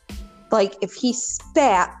 Like, if he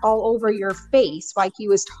spat all over your face while he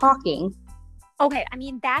was talking. Okay, I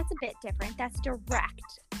mean, that's a bit different. That's direct.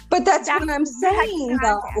 But that's what I'm saying,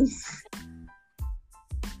 though.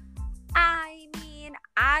 I mean,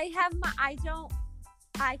 I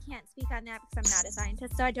can't speak on that because I'm not a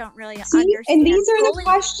scientist, so I don't really understand. And these are the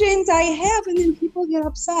questions I have, and then people get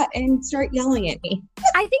upset and start yelling at me.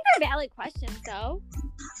 I think they're valid questions, though.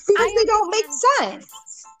 Because they don't make sense.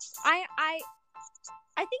 I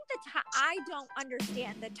think I don't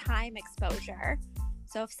understand the time exposure.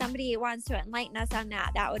 So if somebody wants to enlighten us on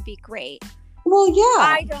that, that would be great. Well,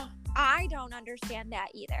 yeah. I don't understand that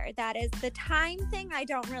either. That is the time thing I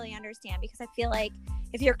don't really understand, because I feel like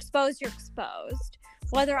if you're exposed, you're exposed.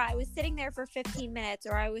 Whether I was sitting there for 15 minutes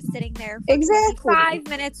or I was sitting there for 5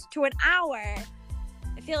 minutes to an hour,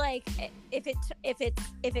 I feel like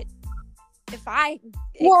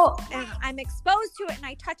I'm exposed to it and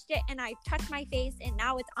I touched it and I touched my face and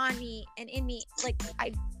now it's on me and in me, like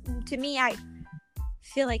I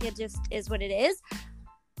feel like it just is what it is.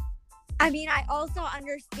 I mean, I also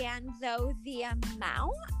understand though the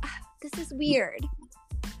amount. This is weird.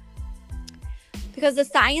 Because the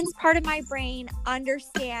science part of my brain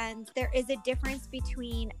understands there is a difference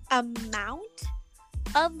between amount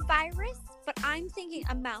of virus, but I'm thinking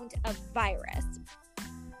amount of virus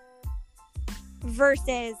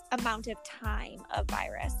versus amount of time of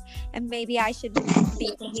virus. And maybe I should be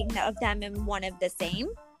thinking of them in one of the same.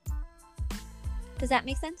 Does that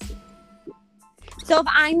make sense? So if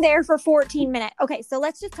I'm there for 14 minutes, okay, so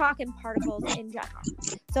let's just talk in particles in general.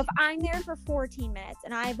 So if I'm there for 14 minutes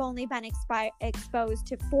and I've only been exposed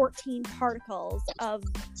to 14 particles of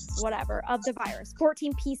whatever, of the virus,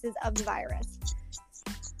 14 pieces of the virus,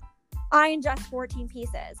 I ingest 14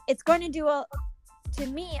 pieces. It's going to do, to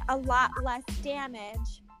me, a lot less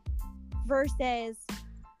damage versus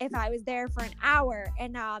if I was there for an hour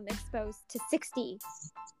and now I'm exposed to 60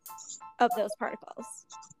 of those particles.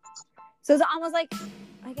 So it's almost like,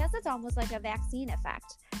 I guess it's almost like a vaccine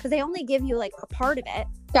effect, because they only give you like a part of it.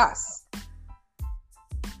 Yes.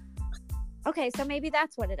 Okay, so maybe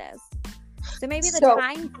that's what it is. So maybe the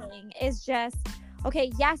time thing is just,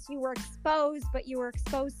 okay, yes, you were exposed, but you were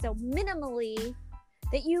exposed so minimally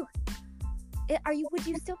that would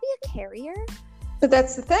you still be a carrier? But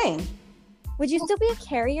that's the thing. Would you still be a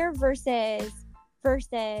carrier versus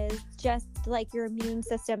just like your immune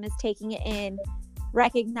system is taking it in,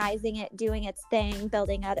 recognizing it, doing its thing,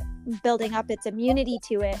 building up its immunity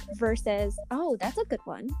to it versus, oh, that's a good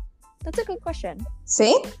one. That's a good question.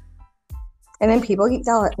 See? And then people get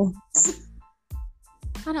yelled at me.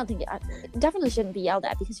 I don't think it definitely shouldn't be yelled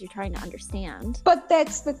at because you're trying to understand. But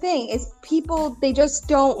that's the thing, is people, they just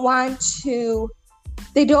don't want to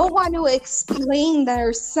explain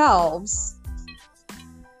themselves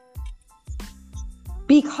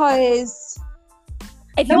because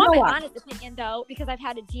if you want my honest opinion, though, because I've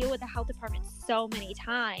had to deal with the health department so many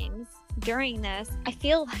times during this, I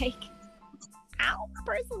feel like I don't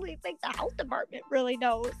personally think the health department really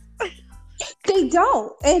knows. They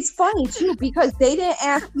don't. And it's funny, too, because they didn't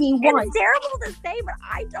ask me once. It's terrible to say, but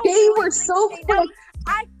I don't They really were so quick.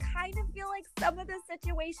 I kind of feel like some of the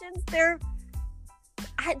situations,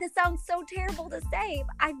 this sounds so terrible to say,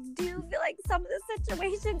 but I do feel like some of the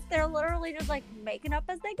situations, they're literally just like making up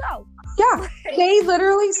as they go. Yeah, they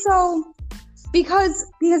literally, because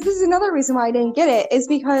this is another reason why I didn't get it, is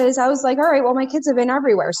because I was like, all right, well, my kids have been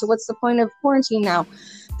everywhere, so what's the point of quarantine now?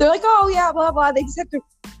 They're like, oh, yeah, blah, blah, they just have to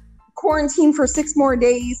quarantine for 6 more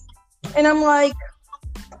days. And I'm like,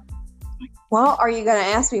 well, are you going to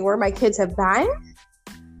ask me where my kids have been?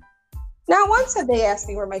 Not once have they asked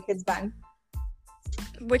me where my kids been.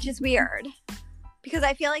 Which is weird, because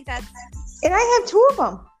I feel like that's... And I have 2 of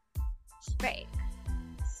them. Right.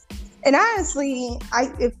 And honestly,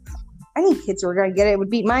 if any kids were going to get it, it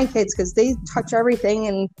would be my kids, because they touch everything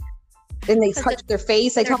and then they touch their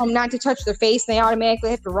face. I tell them not to touch their face and they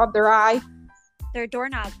automatically have to rub their eye. They're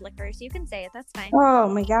doorknob lickers. You can say it. That's fine.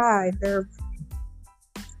 Oh my God. They're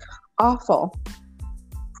awful.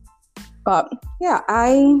 But yeah,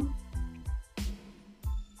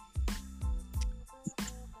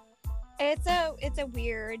 It's a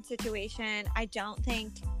weird situation. I don't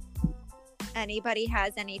think anybody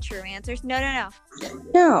has any true answers. No.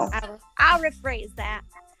 I'll rephrase that,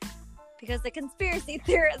 because the conspiracy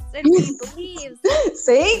theorist in me believes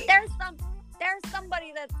See, there's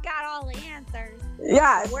somebody that's got all the answers.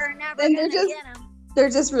 yeah, We're never and gonna get them. they're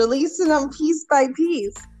just releasing them piece by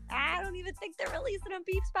piece. I don't even think they're releasing them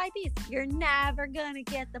piece by piece. You're never gonna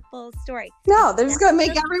get the full story. No, they're just gonna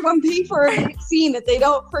make everyone pay for a vaccine that they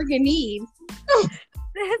don't freaking need.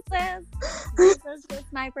 This is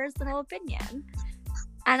just my personal opinion,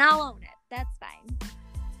 and I'll own it. That's fine.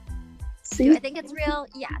 See, Do I think it's real?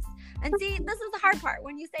 Yes. And see, this is the hard part.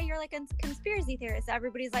 When you say you're like a conspiracy theorist,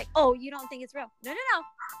 everybody's like, "Oh, you don't think it's real?" No.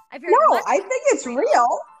 I've heard no, I think it's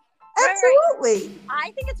real. Absolutely. Right.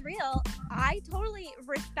 I think it's real. I totally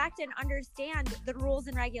respect and understand the rules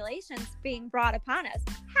and regulations being brought upon us.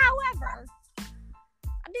 However,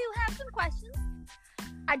 I do have some questions.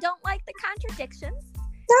 I don't like the contradictions.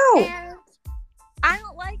 No. And I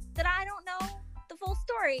don't like that I don't know the full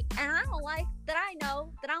story. And I don't like that I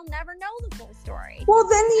know that I'll never know the full story. Well,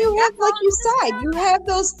 then you have, like you said, you have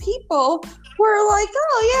those people who are like,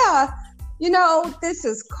 oh, yeah, this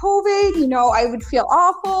is COVID. I would feel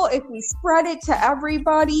awful if we spread it to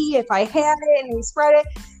everybody, if I had it and we spread it.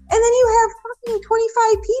 And then you have fucking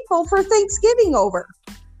 25 people for Thanksgiving over.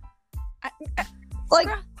 Like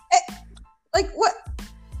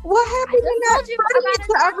what happened to not spreading it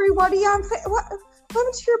to everybody on what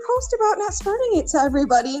happened to your post about not spreading it to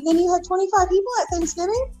everybody? And then you had 25 people at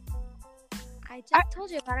Thanksgiving? I just told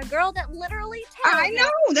you about a girl that literally I know,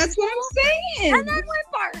 that's what I'm saying. And then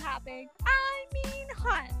went bar hopping. I mean,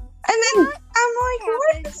 hun. And then I'm like,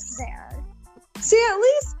 what? There. See,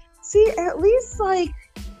 at least like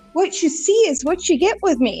what you see is what you get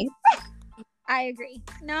with me. I agree.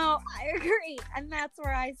 No, I agree. And that's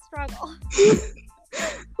where I struggle.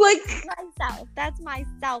 Like myself. That's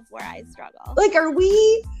myself where I struggle. Like, are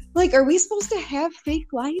we supposed to have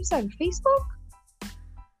fake lives on Facebook?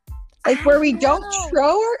 Like where we don't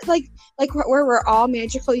show like where we're all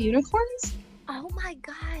magical unicorns? Oh my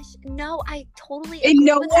gosh. No, I totally agree. And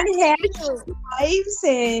no one has lives,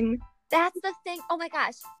 and that's the thing. Oh my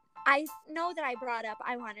gosh. I know that I brought up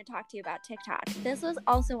I want to talk to you about TikTok. This was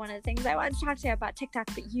also one of the things I wanted to talk to you about TikTok,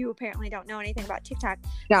 but you apparently don't know anything about TikTok.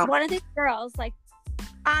 No. So one of these girls, like,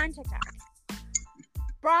 on TikTok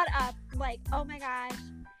brought up, like, oh my gosh,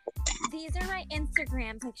 these are my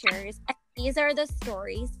Instagram pictures, and these are the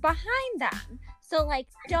stories behind them. So, like,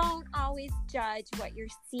 don't always judge what you're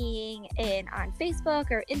seeing on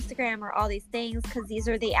Facebook or Instagram or all these things, because these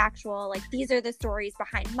are the actual, like, these are the stories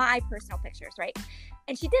behind my personal pictures, right?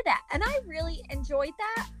 And she did that. And I really enjoyed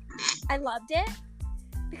that. I loved it.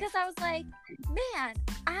 Because I was like, man,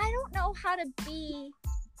 I don't know how to be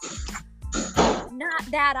not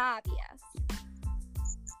that obvious.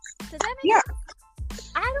 Does that make sense?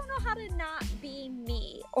 I don't know how to not be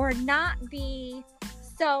me or not be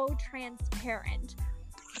so transparent.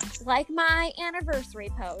 Like my anniversary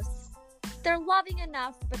posts. They're loving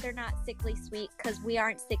enough, but they're not sickly sweet, because we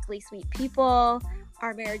aren't sickly sweet people.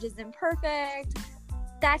 Our marriage is imperfect.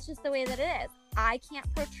 That's just the way that it is. I can't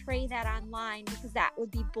portray that online because that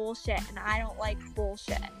would be bullshit, and I don't like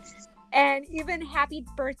bullshit. And even happy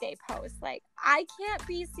birthday posts, like, I can't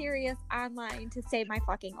be serious online to save my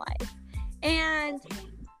fucking life. And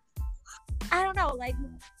I don't know, like,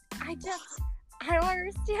 I don't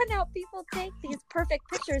understand how people take these perfect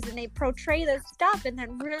pictures and they portray this stuff, and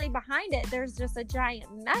then really behind it, there's just a giant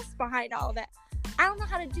mess behind all of it. I don't know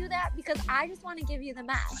how to do that, because I just want to give you the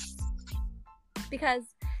mess. Because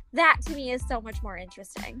that to me is so much more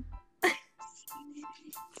interesting.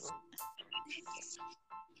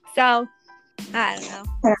 So, I don't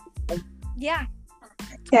know. Yeah.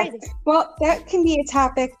 Yeah. Well, that can be a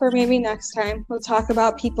topic for maybe next time. We'll talk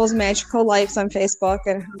about people's magical lives on Facebook.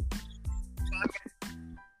 And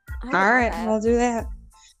all right, we'll do that.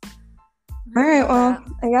 All right, well,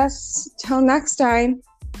 I guess till next time.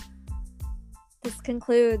 This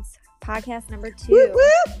concludes podcast number 2. Whoop,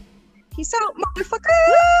 whoop. Peace out,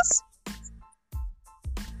 motherfuckers.